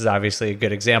deals. This is obviously a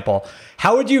good example.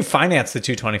 How would you finance the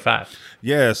 225?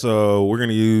 Yeah, so we're going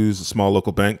to use a small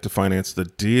local bank to finance the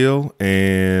deal,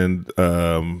 and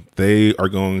they are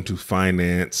going to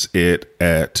finance it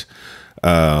at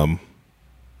 70%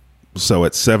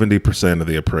 of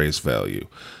the appraised value.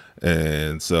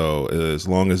 And so as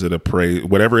long as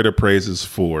whatever it appraises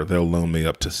for, they'll loan me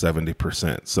up to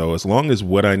 70%. So as long as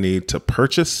what I need to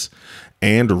purchase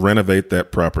and renovate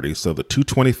that property, so the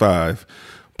 225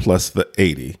 plus the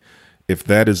 80, if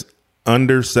that is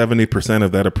under 70%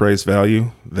 of that appraised value,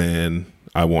 then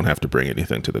I won't have to bring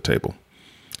anything to the table.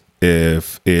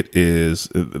 If it is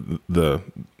the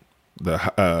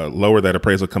lower that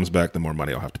appraisal comes back, the more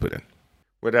money I'll have to put in.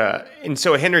 And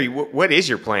so Henry, what is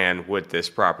your plan with this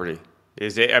property?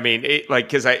 Is it? I mean,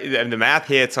 because the math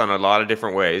hits on a lot of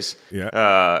different ways.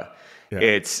 Yeah.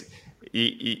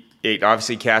 It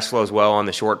obviously cash flows well on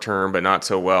the short term, but not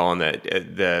so well on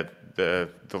the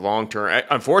long term.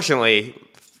 Unfortunately,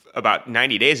 about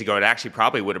 90 days ago, it actually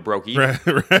probably would have broke even. Right,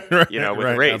 with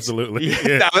the rates. Absolutely.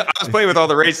 Yeah. I was playing with all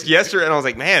the rates yesterday, and I was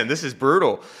like, man, this is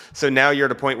brutal. So now you're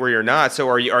at a point where you're not. So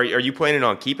are you planning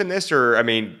on keeping this, or I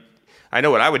mean? I know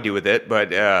what I would do with it,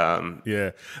 but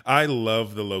yeah, I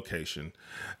love the location.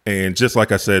 And just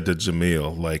like I said to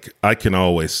Jamil, like I can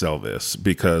always sell this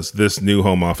because this new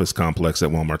home office complex that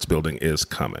Walmart's building is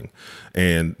coming.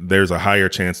 And there's a higher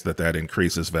chance that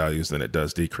increases values than it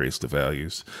does decrease the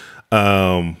values.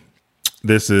 I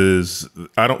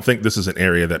don't think this is an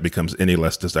area that becomes any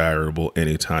less desirable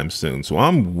anytime soon. So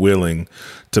I'm willing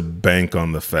to bank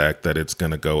on the fact that it's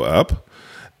going to go up.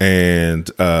 And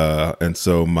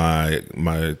so my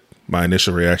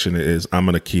initial reaction is I'm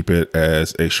going to keep it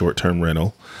as a short-term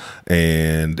rental.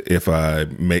 And if I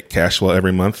make cash flow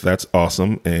every month, that's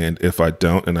awesome. And if I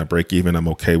don't and I break even, I'm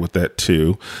okay with that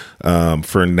too,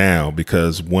 for now,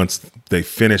 because once they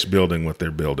finish building what they're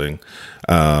building,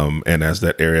 and as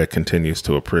that area continues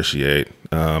to appreciate,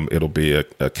 it'll be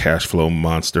a cash flow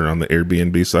monster on the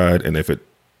Airbnb side. And if it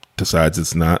decides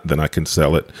it's not, then I can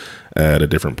sell it at a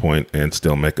different point and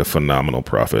still make a phenomenal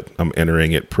profit. I'm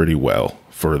entering it pretty well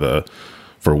for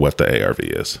what the ARV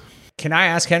is. Can I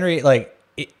ask Henry,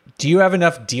 do you have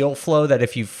enough deal flow that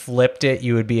if you flipped it,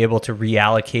 you would be able to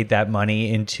reallocate that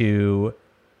money into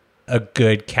a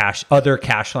good other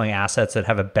cash flowing assets that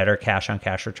have a better cash on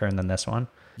cash return than this one?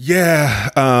 Yeah.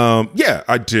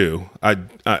 I do.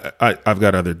 I've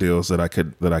got other deals that I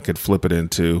could flip it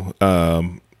into.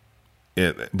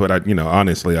 But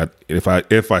honestly,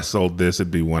 if I sold this,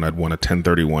 it'd be one I'd want a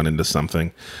 1031 into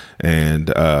something,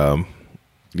 and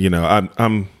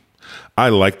I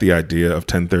like the idea of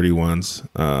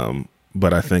 1031s,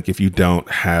 but I think if you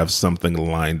don't have something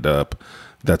lined up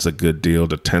that's a good deal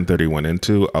to 1031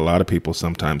 into, a lot of people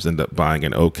sometimes end up buying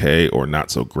an okay or not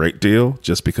so great deal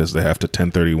just because they have to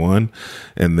 1031.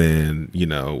 And then,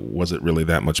 was it really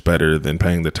that much better than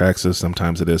paying the taxes?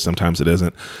 Sometimes it is, sometimes it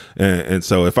isn't. And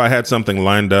so if I had something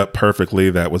lined up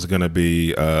perfectly that was going to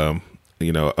be, a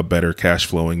better cash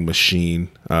flowing machine,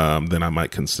 then I might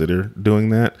consider doing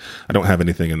that. I don't have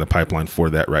anything in the pipeline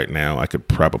for that right now. I could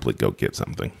probably go get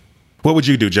something. What would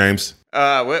you do, James?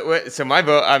 So my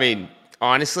vote, I mean,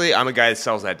 honestly, I'm a guy that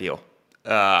sells that deal.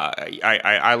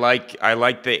 I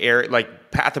like the air,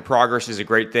 like path of progress is a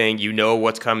great thing. You know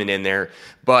what's coming in there.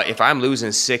 But if I'm losing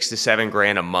 $6,000 to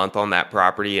 $7,000 a month on that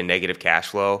property and negative cash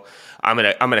flow, I'm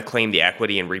gonna claim the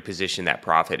equity and reposition that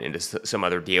profit into some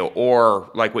other deal.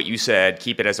 Or like what you said,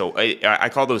 keep it as I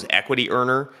call those equity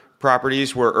earner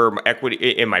properties or equity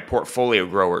in my portfolio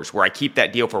growers, where I keep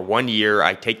that deal for 1 year.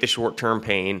 I take the short-term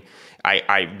pain.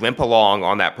 I limp along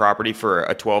on that property for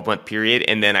a 12-month period,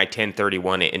 and then I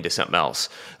 1031 it into something else.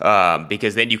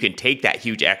 Because then you can take that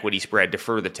huge equity spread,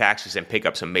 defer the taxes, and pick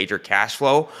up some major cash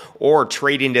flow, or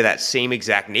trade into that same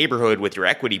exact neighborhood with your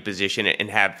equity position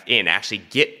and actually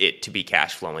get it to be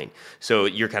cash flowing. So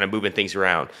you're kind of moving things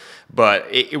around. But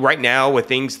right now, with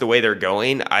things the way they're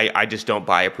going, I just don't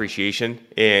buy appreciation.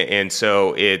 And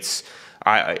so it's...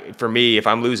 for me, if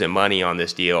I'm losing money on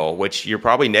this deal, which you're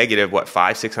probably negative,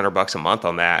 $500-600 a month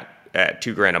on that at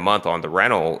 $2,000 a month on the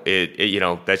rental,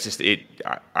 that's just it.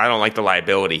 I don't like the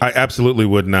liability. I absolutely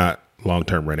would not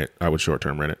long-term rent it. I would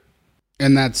short-term rent it.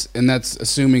 And that's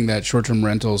assuming that short-term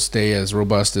rentals stay as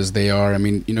robust as they are. I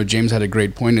mean, James had a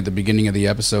great point at the beginning of the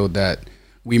episode that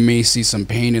we may see some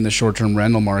pain in the short-term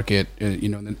rental market,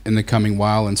 in the coming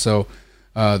while, and so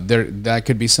that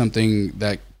could be something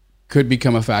that could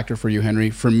become a factor for you, Henry.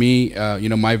 For me,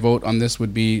 my vote on this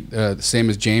would be the same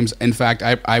as James. In fact,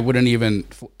 I wouldn't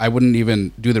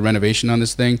even do the renovation on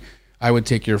this thing. I would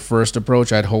take your first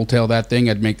approach. I'd wholesale that thing.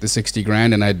 I'd make the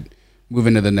 $60,000 and I'd move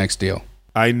into the next deal.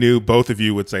 I knew both of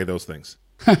you would say those things.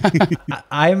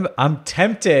 I'm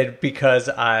tempted because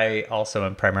I also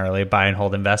am primarily a buy and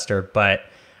hold investor, but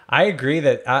I agree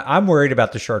that I'm worried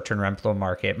about the short-term rental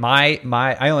market. I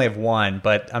only have one,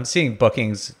 but I'm seeing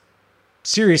bookings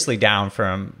seriously down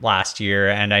from last year,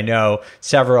 and I know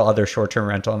several other short-term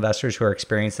rental investors who are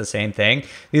experiencing the same thing.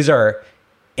 These are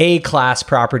A-class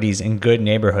properties in good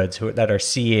neighborhoods that are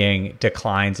seeing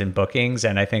declines in bookings,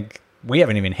 and I think we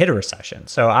haven't even hit a recession.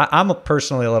 So I'm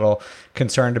personally a little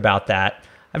concerned about that.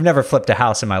 I've never flipped a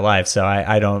house in my life, so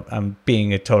I'm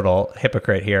being a total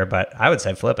hypocrite here, but I would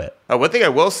say flip it. One thing I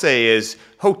will say is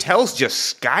hotels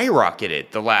just skyrocketed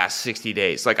the last 60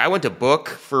 days. Like I went to book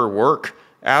for work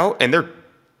out, and they're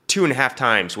 2.5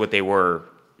 times what they were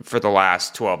for the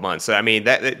last 12 months. So, I mean,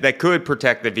 that could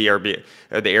protect the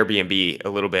Airbnb a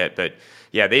little bit, but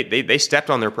yeah, they stepped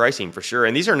on their pricing for sure.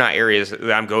 And these are not areas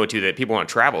that I'm going to that people want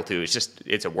to travel to.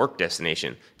 It's a work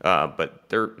destination, but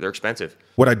they're expensive.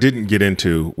 What I didn't get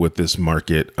into with this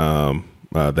market,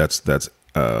 that's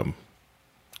kind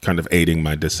of aiding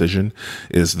my decision,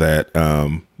 is that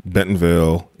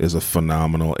Bentonville is a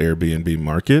phenomenal Airbnb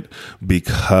market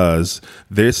because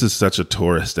this is such a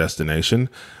tourist destination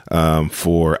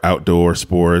for outdoor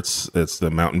sports. It's the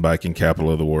mountain biking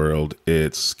capital of the world.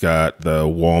 It's got the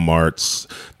Walmarts,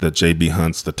 the JB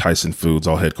Hunts, the Tyson Foods,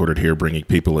 all headquartered here, bringing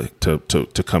people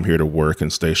to come here to work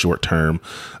and stay short term.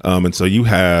 And so you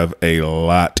have a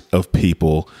lot of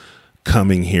people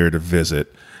coming here to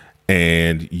visit.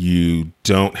 And you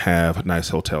don't have nice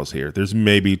hotels here. There's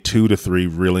maybe 2 to 3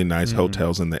 really nice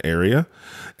hotels in the area.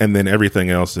 And then everything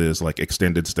else is like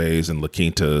extended stays and La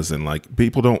Quintas. And like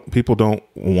people don't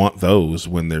want those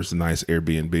when there's nice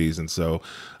Airbnbs. And so,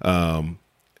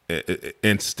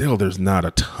 and still there's not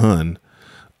a ton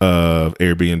of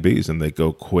Airbnbs, and they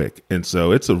go quick. And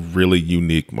so it's a really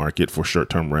unique market for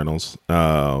short-term rentals.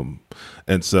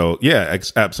 And so, yeah,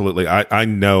 absolutely. I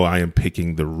know I am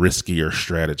picking the riskier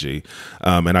strategy.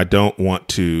 And I don't want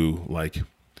to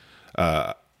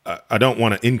I don't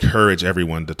want to encourage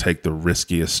everyone to take the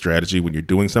riskiest strategy when you're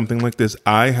doing something like this.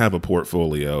 I have a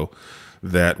portfolio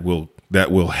that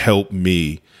will help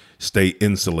me stay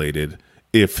insulated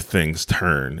if things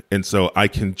turn. And so I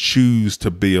can choose to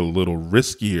be a little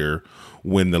riskier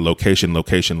when the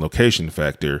location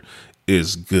factor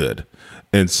is good.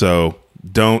 And so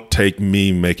don't take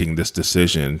me making this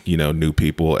decision, new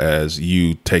people, as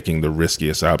you taking the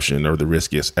riskiest option or the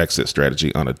riskiest exit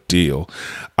strategy on a deal.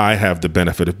 I have the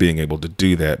benefit of being able to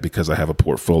do that because I have a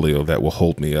portfolio that will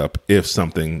hold me up if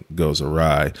something goes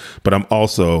awry. But I'm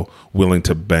also willing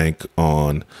to bank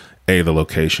on A, the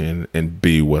location, and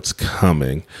B, what's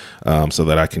coming, so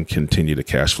that I can continue to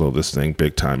cash flow this thing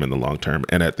big time in the long term.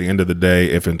 And at the end of the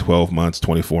day, if in 12 months,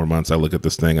 24 months, I look at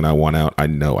this thing and I want out, I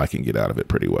know I can get out of it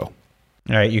pretty well.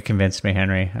 All right, you convinced me,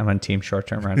 Henry. I'm on team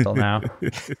short-term rental now.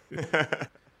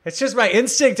 It's just my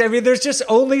instinct. I mean, there's just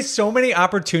only so many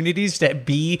opportunities to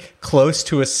be close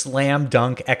to a slam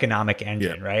dunk economic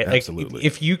engine, right? Absolutely. Like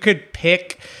if you could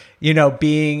pick,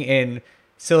 being in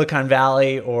Silicon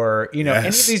Valley or, any of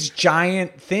these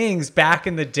giant things back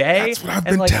in the day. That's what I've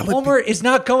been telling Walmart is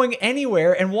not going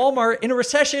anywhere, and Walmart in a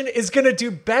recession is going to do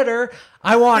better.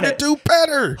 I want it. Do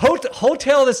better.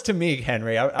 Hotel this to me,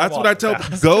 Henry. That's what I tell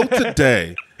them. Go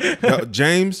today.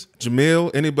 James, Jamil,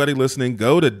 anybody listening,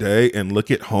 go today and look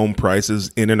at home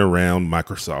prices in and around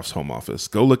Microsoft's home office.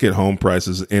 Go look at home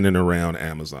prices in and around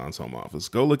Amazon's home office.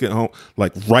 Go look at home,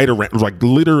 right around,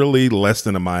 literally less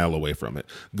than a mile away from it.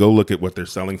 Go look at what they're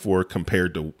selling for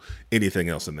compared to anything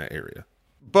else in that area.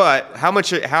 But how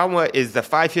much is the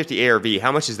 550 ARV?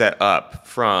 How much is that up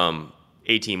from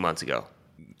 18 months ago?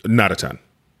 Not a ton.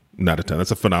 That's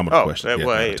a phenomenal question.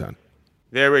 Not a ton.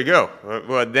 There we go.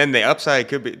 Well, then the upside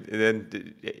could be.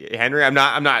 Then Henry, I'm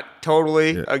not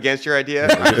totally against your idea.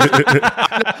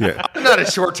 I'm not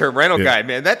a short-term rental guy,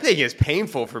 man. That thing is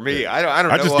painful for me. I don't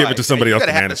know. I just give it to somebody else to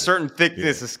manage. You got to have a certain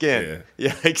thickness of skin.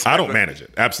 Yeah, exactly. I don't manage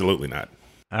it. Absolutely not.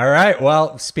 All right.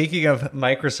 Well, speaking of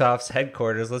Microsoft's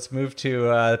headquarters, let's move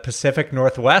to Pacific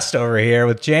Northwest over here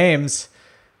with James.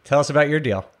 Tell us about your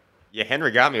deal. Yeah,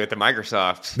 Henry got me with the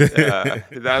Microsoft.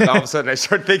 All of a sudden, I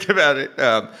started thinking about it.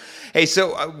 Hey,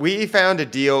 so we found a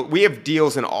deal. We have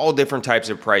deals in all different types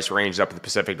of price ranges up in the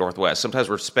Pacific Northwest. Sometimes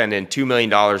we're spending $2 million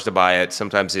to buy it.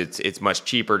 Sometimes it's much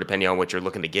cheaper depending on what you're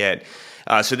looking to get.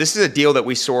 So this is a deal that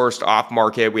we sourced off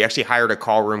market. We actually hired a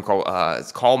call room called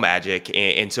it's Call Magic,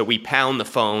 and so we pound the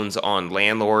phones on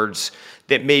landlords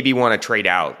that maybe want to trade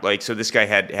out. So this guy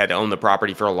had owned the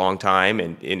property for a long time,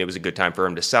 and it was a good time for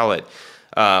him to sell it.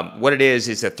 What it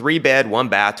is a 3-bed,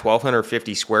 1-bath,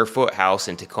 1,250 square foot house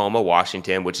in Tacoma,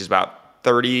 Washington, which is about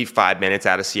 35 minutes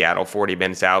out of Seattle, 40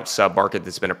 minutes out, sub-market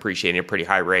that's been appreciating at a pretty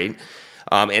high rate.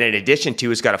 And in addition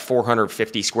to, it's got a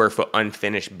 450 square foot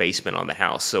unfinished basement on the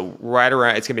house. So it's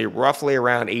going to be roughly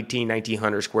around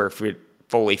 1,900 square feet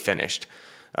fully finished.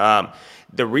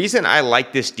 The reason I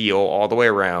like this deal all the way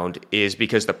around is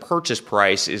because the purchase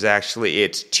price is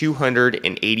it's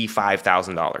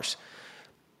 $285,000.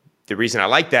 The reason I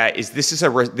like that is this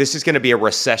is going to be a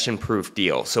recession-proof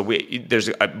deal. So there's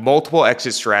multiple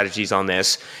exit strategies on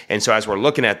this, and so as we're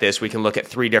looking at this, we can look at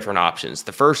 3 different options.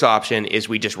 The first option is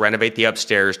we just renovate the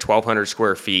upstairs, 1,200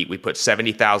 square feet. We put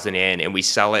 $70,000 in, and we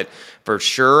sell it for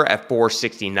sure at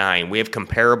 $469,000. We have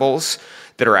comparables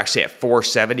that are actually at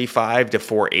 $475,000 to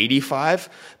 $485,000,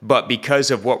 but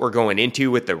because of what we're going into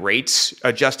with the rates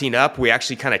adjusting up, we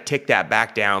actually kind of tick that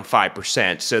back down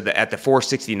 5%. So that at the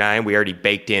 $469,000, we already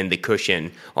baked in the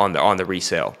cushion on the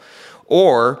resale.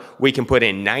 Or we can put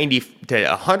in $90,000 to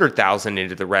 $100,000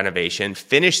 into the renovation,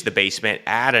 finish the basement,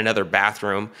 add another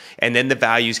bathroom, and then the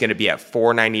value is going to be at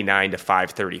 $499,000 to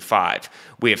 $535,000.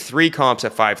 We have 3 comps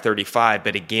at $535,000,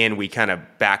 but again, we kind of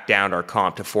back down our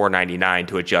comp to $499,000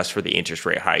 to adjust for the interest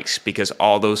rate hikes because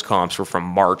all those comps were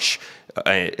from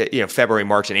February,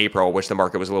 March, and April, which the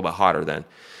market was a little bit hotter then.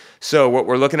 So what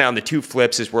we're looking at on the 2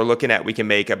 flips is we can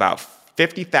make about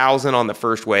 $50,000 on the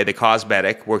first way, the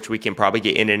cosmetic, which we can probably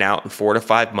get in and out in 4 to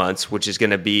 5 months, which is going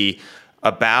to be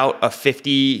about a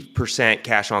 50%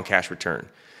 cash on cash return.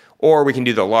 Or we can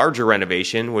do the larger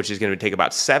renovation, which is going to take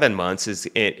about 7 months,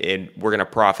 and we're going to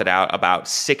profit out about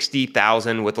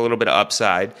 $60,000 with a little bit of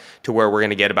upside to where we're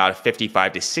going to get about a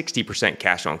 55 to 60%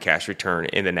 cash on cash return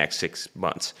in the next 6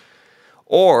 months.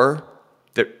 Or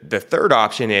the third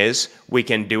option is we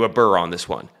can do a BRRRR on this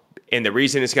one. And the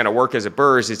reason it's going to work as a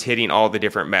BRRRR is it's hitting all the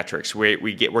different metrics. We're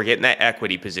getting that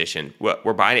equity position.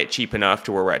 We're buying it cheap enough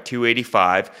to where we're at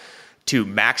 $285,000. To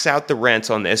max out the rents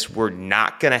on this, we're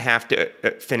not going to have to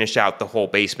finish out the whole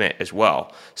basement as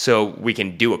well. So we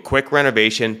can do a quick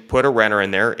renovation, put a renter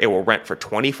in there. It will rent for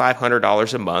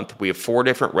 $2,500 a month. We have 4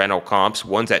 different rental comps.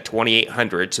 One's at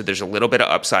 $2,800, so there's a little bit of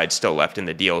upside still left in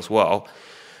the deal as well.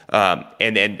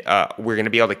 And then we're going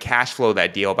to be able to cash flow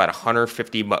that deal about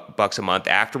 $150 a month.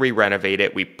 After we renovate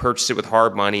it, we purchase it with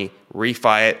hard money,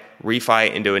 refi it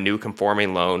into a new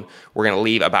conforming loan. We're going to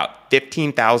leave about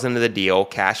 $15,000 of the deal,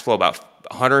 cash flow about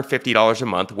 $150 a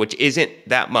month, which isn't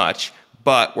that much,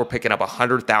 but we're picking up a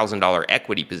 $100,000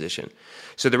 equity position.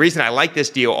 So the reason I like this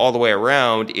deal all the way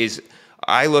around is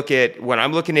when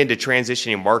I'm looking into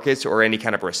transitioning markets or any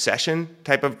kind of recession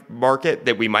type of market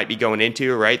that we might be going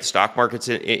into, right? The stock market's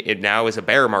now is a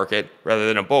bear market rather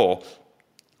than a bull.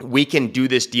 We can do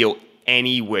this deal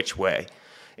any which way.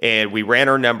 And we ran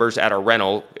our numbers at our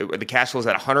rental. The cash flow is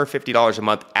at $150 a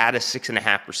month at a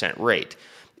 6.5% rate.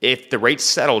 If the rates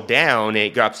settle down and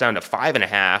it drops down to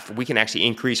 5.5%, we can actually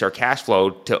increase our cash flow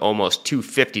to almost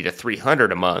 $250 to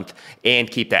 $300 a month and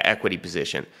keep that equity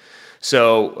position.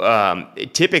 So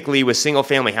typically with single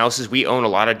family houses, we own a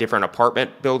lot of different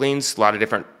apartment buildings, a lot of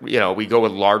different, we go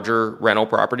with larger rental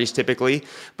properties typically,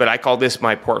 but I call this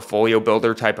my portfolio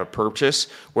builder type of purchase,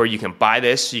 where you can buy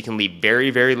this, you can leave very,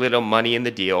 very little money in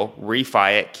the deal,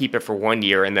 refi it, keep it for 1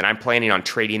 year, and then I'm planning on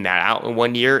trading that out in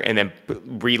 1 year and then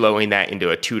reloading that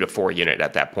into a 2 to 4 unit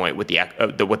at that point with the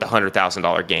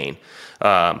 $100,000 gain.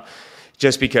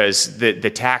 Just because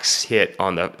the tax hit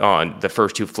on the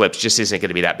first two flips just isn't going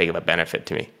to be that big of a benefit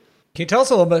to me. Can you tell us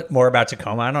a little bit more about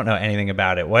Tacoma? I don't know anything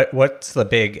about it. What's the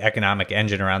big economic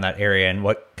engine around that area, and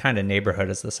what kind of neighborhood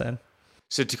is this in?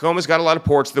 So Tacoma's got a lot of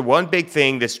ports. The one big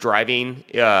thing that's driving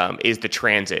is the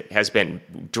transit has been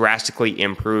drastically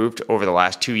improved over the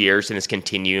last 2 years and is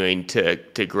continuing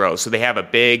to grow. So they have a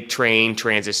big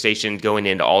transit station going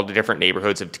into all the different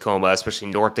neighborhoods of Tacoma, especially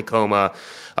North Tacoma.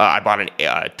 I bought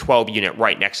a 12 unit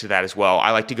right next to that as well.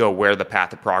 I like to go where the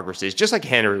path of progress is, just like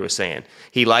Henry was saying.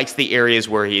 He likes the areas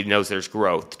where he knows there's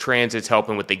growth. Transit's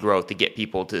helping with the growth to get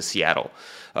people to Seattle.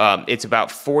 It's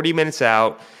about 40 minutes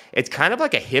out. It's kind of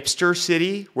like a hipster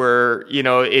city where,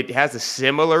 it has a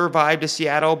similar vibe to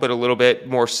Seattle, but a little bit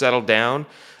more settled down.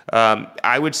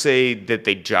 I would say that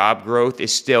the job growth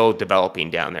is still developing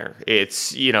down there.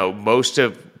 It's, most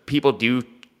of people do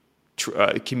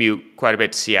commute quite a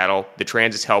bit to Seattle. The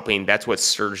transit's helping. That's what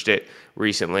surged it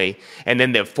recently. And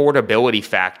then the affordability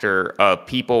factor of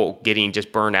people getting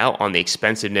just burned out on the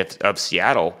expensiveness of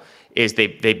Seattle is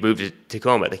they moved to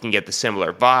Tacoma. They can get the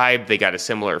similar vibe. They got a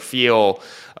similar feel.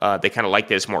 They kind of like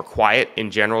that it's more quiet in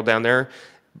general down there,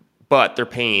 but they're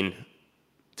paying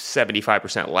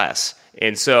 75% less.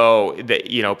 And so,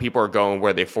 people are going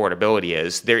where the affordability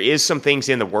is. There is some things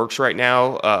in the works right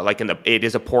now, it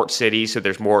is a port city, so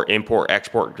there's more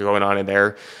import-export going on in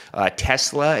there.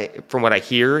 Tesla, from what I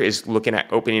hear, is looking at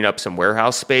opening up some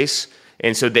warehouse space.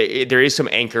 And so there is some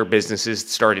anchor businesses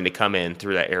starting to come in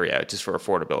through that area just for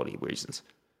affordability reasons.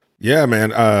 Yeah, man.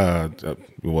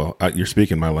 You're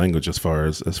speaking my language as far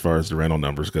as the rental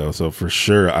numbers go. So for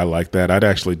sure, I like that. I'd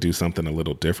actually do something a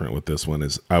little different with this one.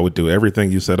 Is I would do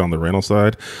everything you said on the rental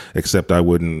side, except I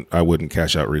wouldn't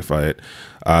cash out refi it.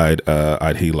 I'd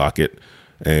HELOC it,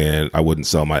 and I wouldn't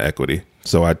sell my equity.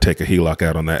 So I'd take a HELOC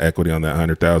out on that equity on that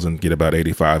 100,000, get about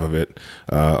 85 of it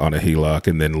on a HELOC,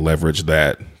 and then leverage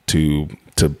that to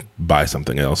buy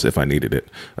something else if I needed it.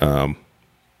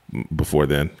 Before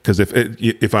then, because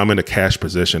if I'm in a cash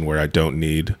position where I don't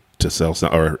need to sell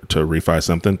or to refi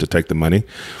something to take the money,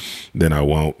 then I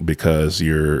won't, because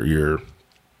your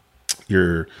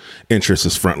interest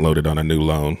is front loaded on a new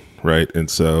loan, right?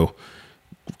 And so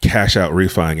cash out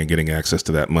refining and getting access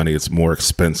to that money, it's more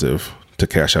expensive to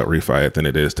cash out refi it than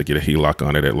it is to get a HELOC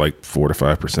on it at like 4 to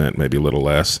 5%, maybe a little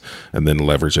less, and then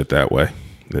leverage it that way.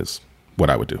 Is what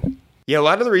I would do. Yeah, a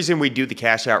lot of the reason we do the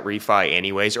cash out refi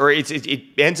anyways, or it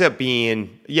ends up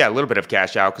being, a little bit of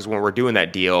cash out, because when we're doing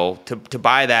that deal, to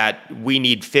buy that, we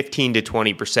need 15 to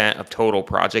 20% of total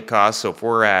project costs. So if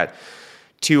we're at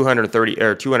 230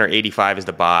 or 285 is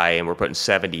the buy, and we're putting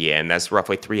 70 in, that's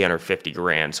roughly 350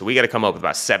 grand. So we got to come up with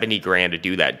about 70 grand to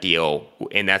do that deal,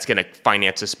 and that's going to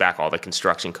finance us back all the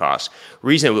construction costs.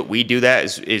 Reason that we do that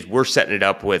is we're setting it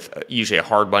up with usually a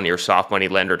hard money or soft money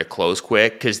lender to close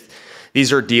quick, because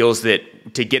these are deals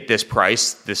that, to get this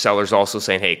price, the seller's also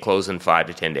saying, hey, close in 5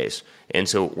 to 10 days. And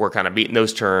so we're kind of meeting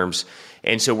those terms.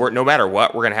 And so no matter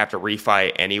what, we're going to have to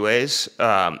refi anyways.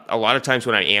 A lot of times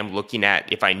when I am looking at,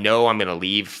 if I know I'm going to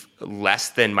leave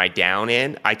less than my down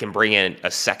in, I can bring in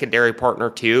a secondary partner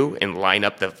too and line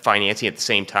up the financing at the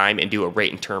same time and do a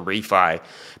rate and term refi.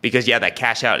 Because that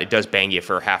cash out, it does bang you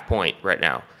for a half point right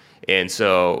now. And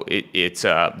so that's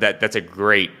a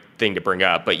great thing to bring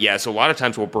up. But so a lot of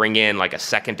times we'll bring in like a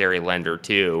secondary lender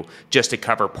too, just to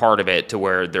cover part of it, to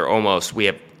where we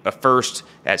have a first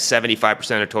at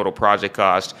 75% of total project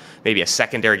cost, maybe a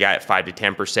secondary guy at 5 to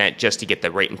 10%, just to get the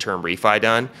rate and term refi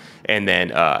done, and then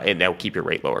and that'll keep your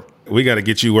rate lower. We got to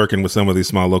get you working with some of these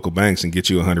small local banks and get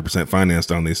you 100%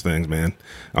 financed on these things, man,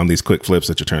 on these quick flips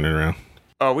that you're turning around.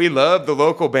 Oh, we love the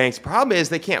local banks. Problem is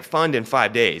they can't fund in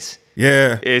 5 days.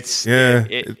 Yeah.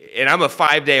 And I'm a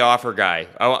 5-day offer guy.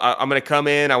 I'm going to come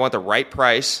in. I want the right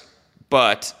price,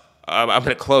 but I'm going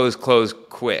to close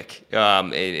quick.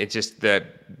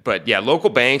 But local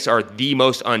banks are the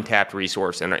most untapped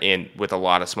resource and with a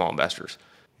lot of small investors.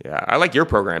 Yeah, I like your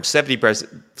program.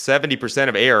 70%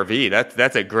 of ARV.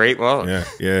 That's a great loan.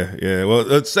 Yeah.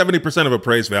 Well, it's 70% of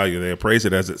appraised value. They appraise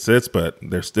it as it sits, but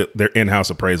they're in-house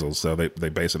appraisals, so they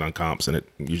base it on comps, and it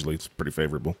usually it's pretty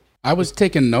favorable. I was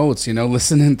taking notes,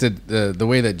 listening to the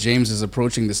way that James is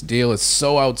approaching this deal. Is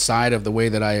so outside of the way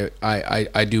that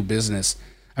I do business.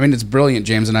 I mean, it's brilliant,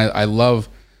 James, and I love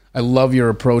love your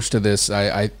approach to this.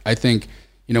 I think,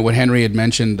 what Henry had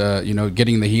mentioned,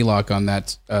 getting the HELOC on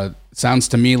that sounds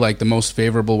to me like the most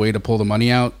favorable way to pull the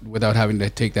money out without having to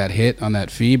take that hit on that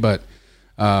fee. But,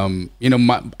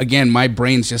 my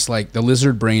brain's just like the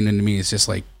lizard brain in me is just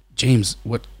like, James,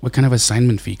 what kind of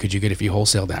assignment fee could you get if you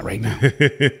wholesale that right now?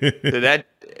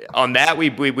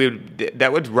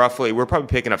 That would roughly, we're probably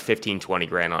picking up 15, 20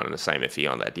 grand on an assignment fee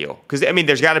on that deal. Because,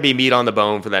 there's got to be meat on the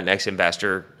bone for that next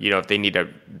investor. If they need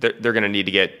they're going to need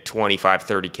to get 25,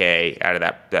 30K out of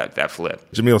that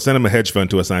flip. Jamil, send them a hedge fund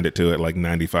to assign it to at like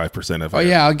 95% of it. Oh,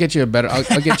 yeah, I'll get you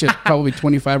I'll get you probably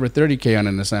 25 or 30K on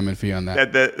an assignment fee on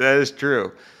that. That is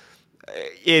true.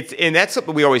 And that's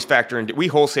something we always factor into. We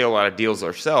wholesale a lot of deals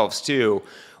ourselves too,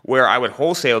 where I would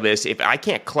wholesale this. If I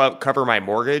can't cover my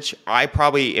mortgage, I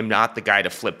probably am not the guy to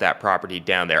flip that property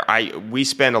down there. We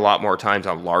spend a lot more times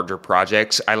on larger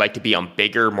projects. I like to be on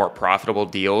bigger, more profitable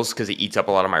deals because it eats up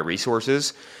a lot of my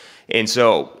resources. And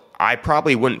so I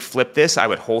probably wouldn't flip this. I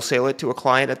would wholesale it to a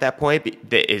client at that point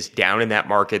that is down in that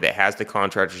market, that has the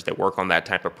contractors that work on that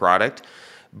type of product.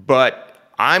 But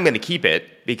I'm going to keep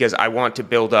it because I want to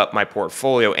build up my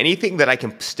portfolio. Anything that I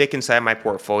can stick inside my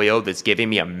portfolio that's giving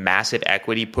me a massive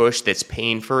equity push that's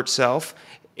paying for itself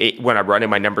when I'm running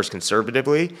my numbers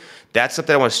conservatively, that's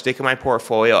something I want to stick in my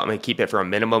portfolio. I'm going to keep it for a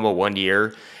minimum of 1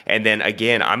 year. And then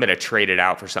again, I'm going to trade it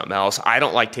out for something else. I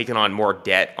don't like taking on more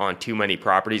debt on too many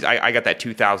properties. I got that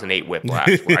 2008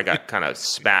 whiplash where I got kind of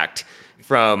smacked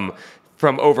from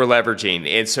over leveraging.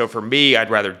 And so for me, I'd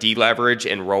rather deleverage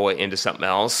and roll it into something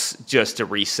else just to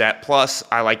reset. Plus,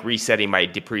 I like resetting my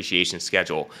depreciation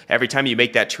schedule. Every time you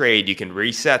make that trade, you can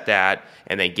reset that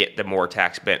and then get the more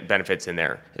tax benefits in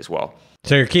there as well.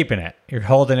 So you're keeping it. You're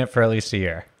holding it for at least a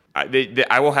year.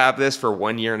 I will have this for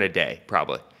 1 year and a day,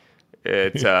 probably.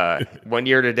 It's 1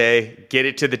 year and a day. Get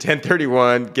it to the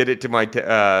 1031. Get it to my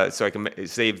so I can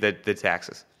save the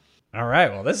taxes. All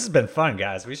right. Well, this has been fun,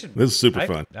 guys. This is super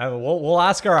fun. We'll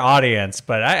ask our audience,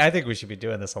 but I think we should be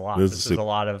doing this a lot. This is a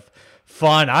lot of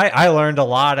fun. I learned a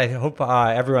lot. I hope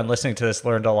everyone listening to this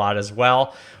learned a lot as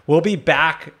well. We'll be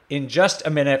back in just a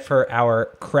minute for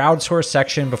our crowdsource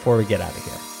section before we get out of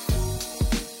here.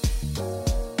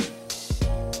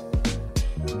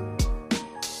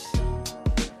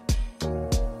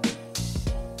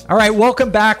 All right,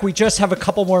 welcome back. We just have a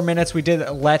couple more minutes. We did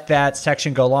let that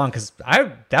section go long because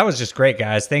that was just great,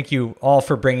 guys. Thank you all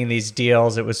for bringing these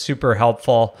deals. It was super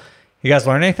helpful. You guys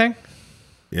learn anything?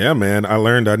 Yeah, man. I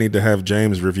learned I need to have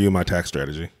James review my tax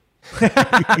strategy.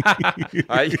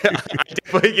 I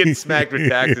definitely get smacked with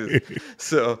taxes.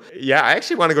 So, yeah, I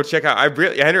actually want to go check out.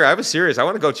 Henry, I was serious. I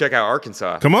want to go check out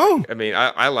Arkansas. Come on.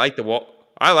 I like the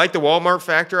Walmart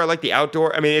factor. I like the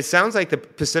outdoor. It sounds like the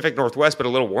Pacific Northwest, but a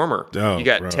little warmer. Oh, you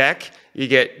got tech, you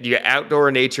get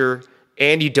outdoor nature,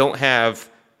 and you don't have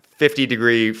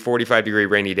 50-degree, 45-degree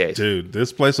rainy days. Dude,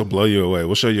 this place will blow you away.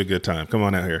 We'll show you a good time. Come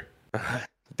on out here.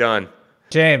 Done.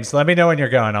 James, let me know when you're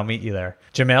going. I'll meet you there.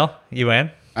 Jamil, you in?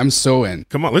 I'm so in.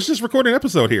 Come on, let's just record an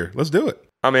episode here. Let's do it.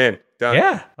 I'm in. Done.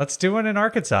 Yeah, let's do one in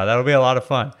Arkansas. That'll be a lot of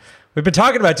fun. We've been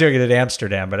talking about doing it in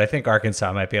Amsterdam, but I think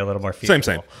Arkansas might be a little more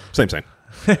feasible. Same.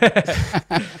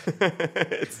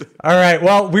 All right.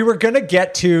 Well, we were going to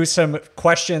get to some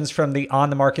questions from the On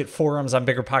the Market forums on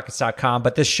biggerpockets.com,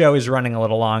 but this show is running a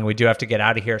little long. We do have to get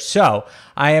out of here. So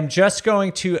I am just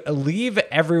going to leave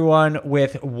everyone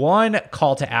with one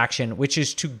call to action, which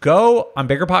is to go on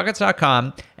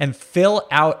biggerpockets.com and fill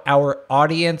out our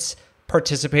audience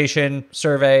participation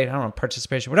survey. I don't know,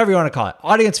 participation, whatever you want to call it.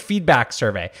 Audience feedback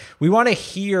survey. We want to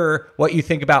hear what you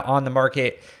think about On the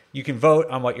Market. You can vote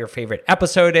on what your favorite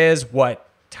episode is, what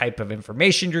type of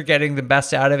information you're getting the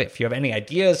best out of it. If you have any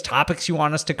ideas, topics you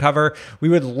want us to cover, we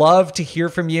would love to hear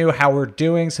from you, how we're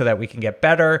doing so that we can get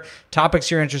better.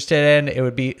 Topics you're interested in, it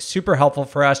would be super helpful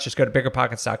for us. Just go to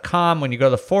biggerpockets.com. When you go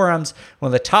to the forums, one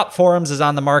of the top forums is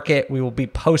On the Market. We will be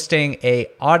posting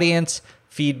a audience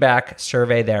feedback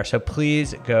survey there. So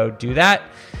please go do that.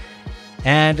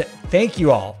 And thank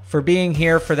you all for being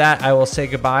here for that. I will say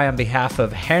goodbye on behalf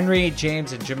of Henry,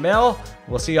 James, and Jamil.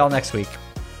 We'll see y'all next week.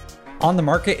 On the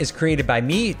Market is created by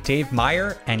me, Dave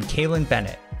Meyer, and Kaylin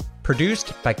Bennett.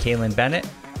 Produced by Kaylin Bennett.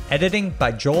 Editing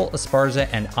by Joel Esparza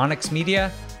and Onyx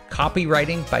Media.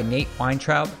 Copywriting by Nate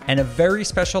Weintraub. And a very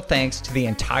special thanks to the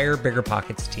entire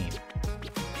BiggerPockets team.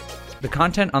 The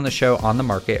content on the show On the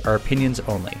Market are opinions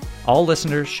only. All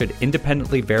listeners should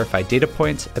independently verify data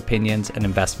points, opinions, and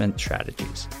investment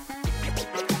strategies.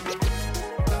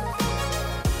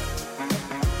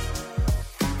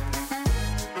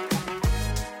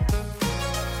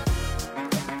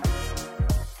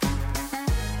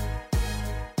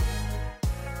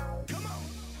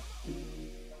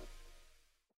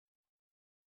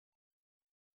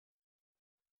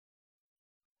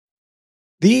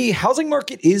 The housing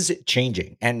market is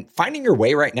changing, and finding your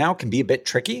way right now can be a bit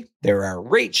tricky. There are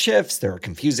rate shifts, there are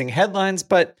confusing headlines,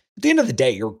 but at the end of the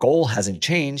day, your goal hasn't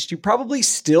changed. You probably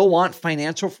still want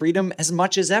financial freedom as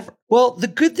much as ever. Well, the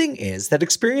good thing is that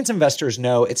experienced investors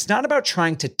know it's not about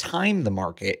trying to time the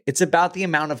market, it's about the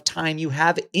amount of time you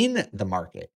have in the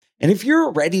market. And if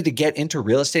you're ready to get into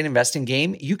real estate investing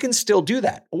game, you can still do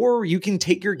that. Or you can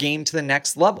take your game to the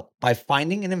next level by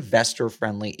finding an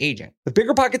investor-friendly agent. With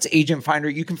BiggerPockets Agent Finder,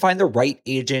 you can find the right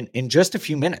agent in just a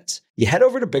few minutes. You head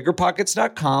over to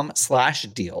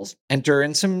biggerpockets.com/deals, enter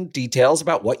in some details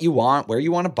about what you want, where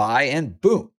you want to buy, and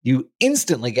boom, you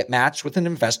instantly get matched with an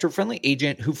investor-friendly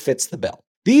agent who fits the bill.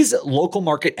 These local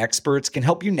market experts can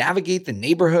help you navigate the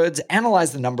neighborhoods,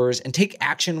 analyze the numbers, and take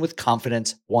action with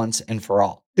confidence once and for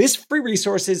all. This free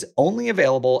resource is only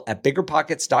available at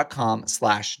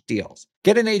biggerpockets.com/deals.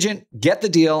 Get an agent, get the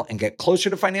deal, and get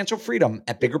closer to financial freedom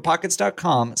at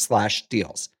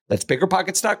biggerpockets.com/deals. That's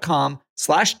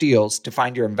biggerpockets.com/deals to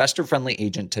find your investor-friendly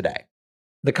agent today.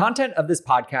 The content of this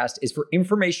podcast is for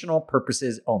informational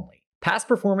purposes only. Past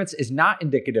performance is not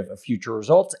indicative of future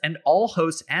results, and all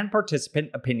hosts and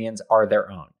participant opinions are their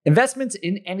own. Investments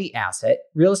in any asset,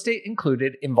 real estate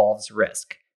included, involves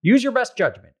risk. Use your best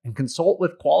judgment and consult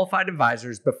with qualified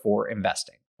advisors before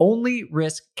investing. Only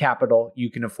risk capital you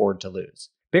can afford to lose.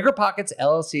 BiggerPockets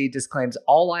LLC disclaims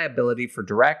all liability for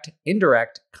direct,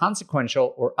 indirect,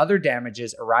 consequential, or other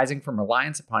damages arising from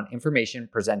reliance upon information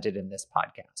presented in this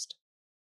podcast.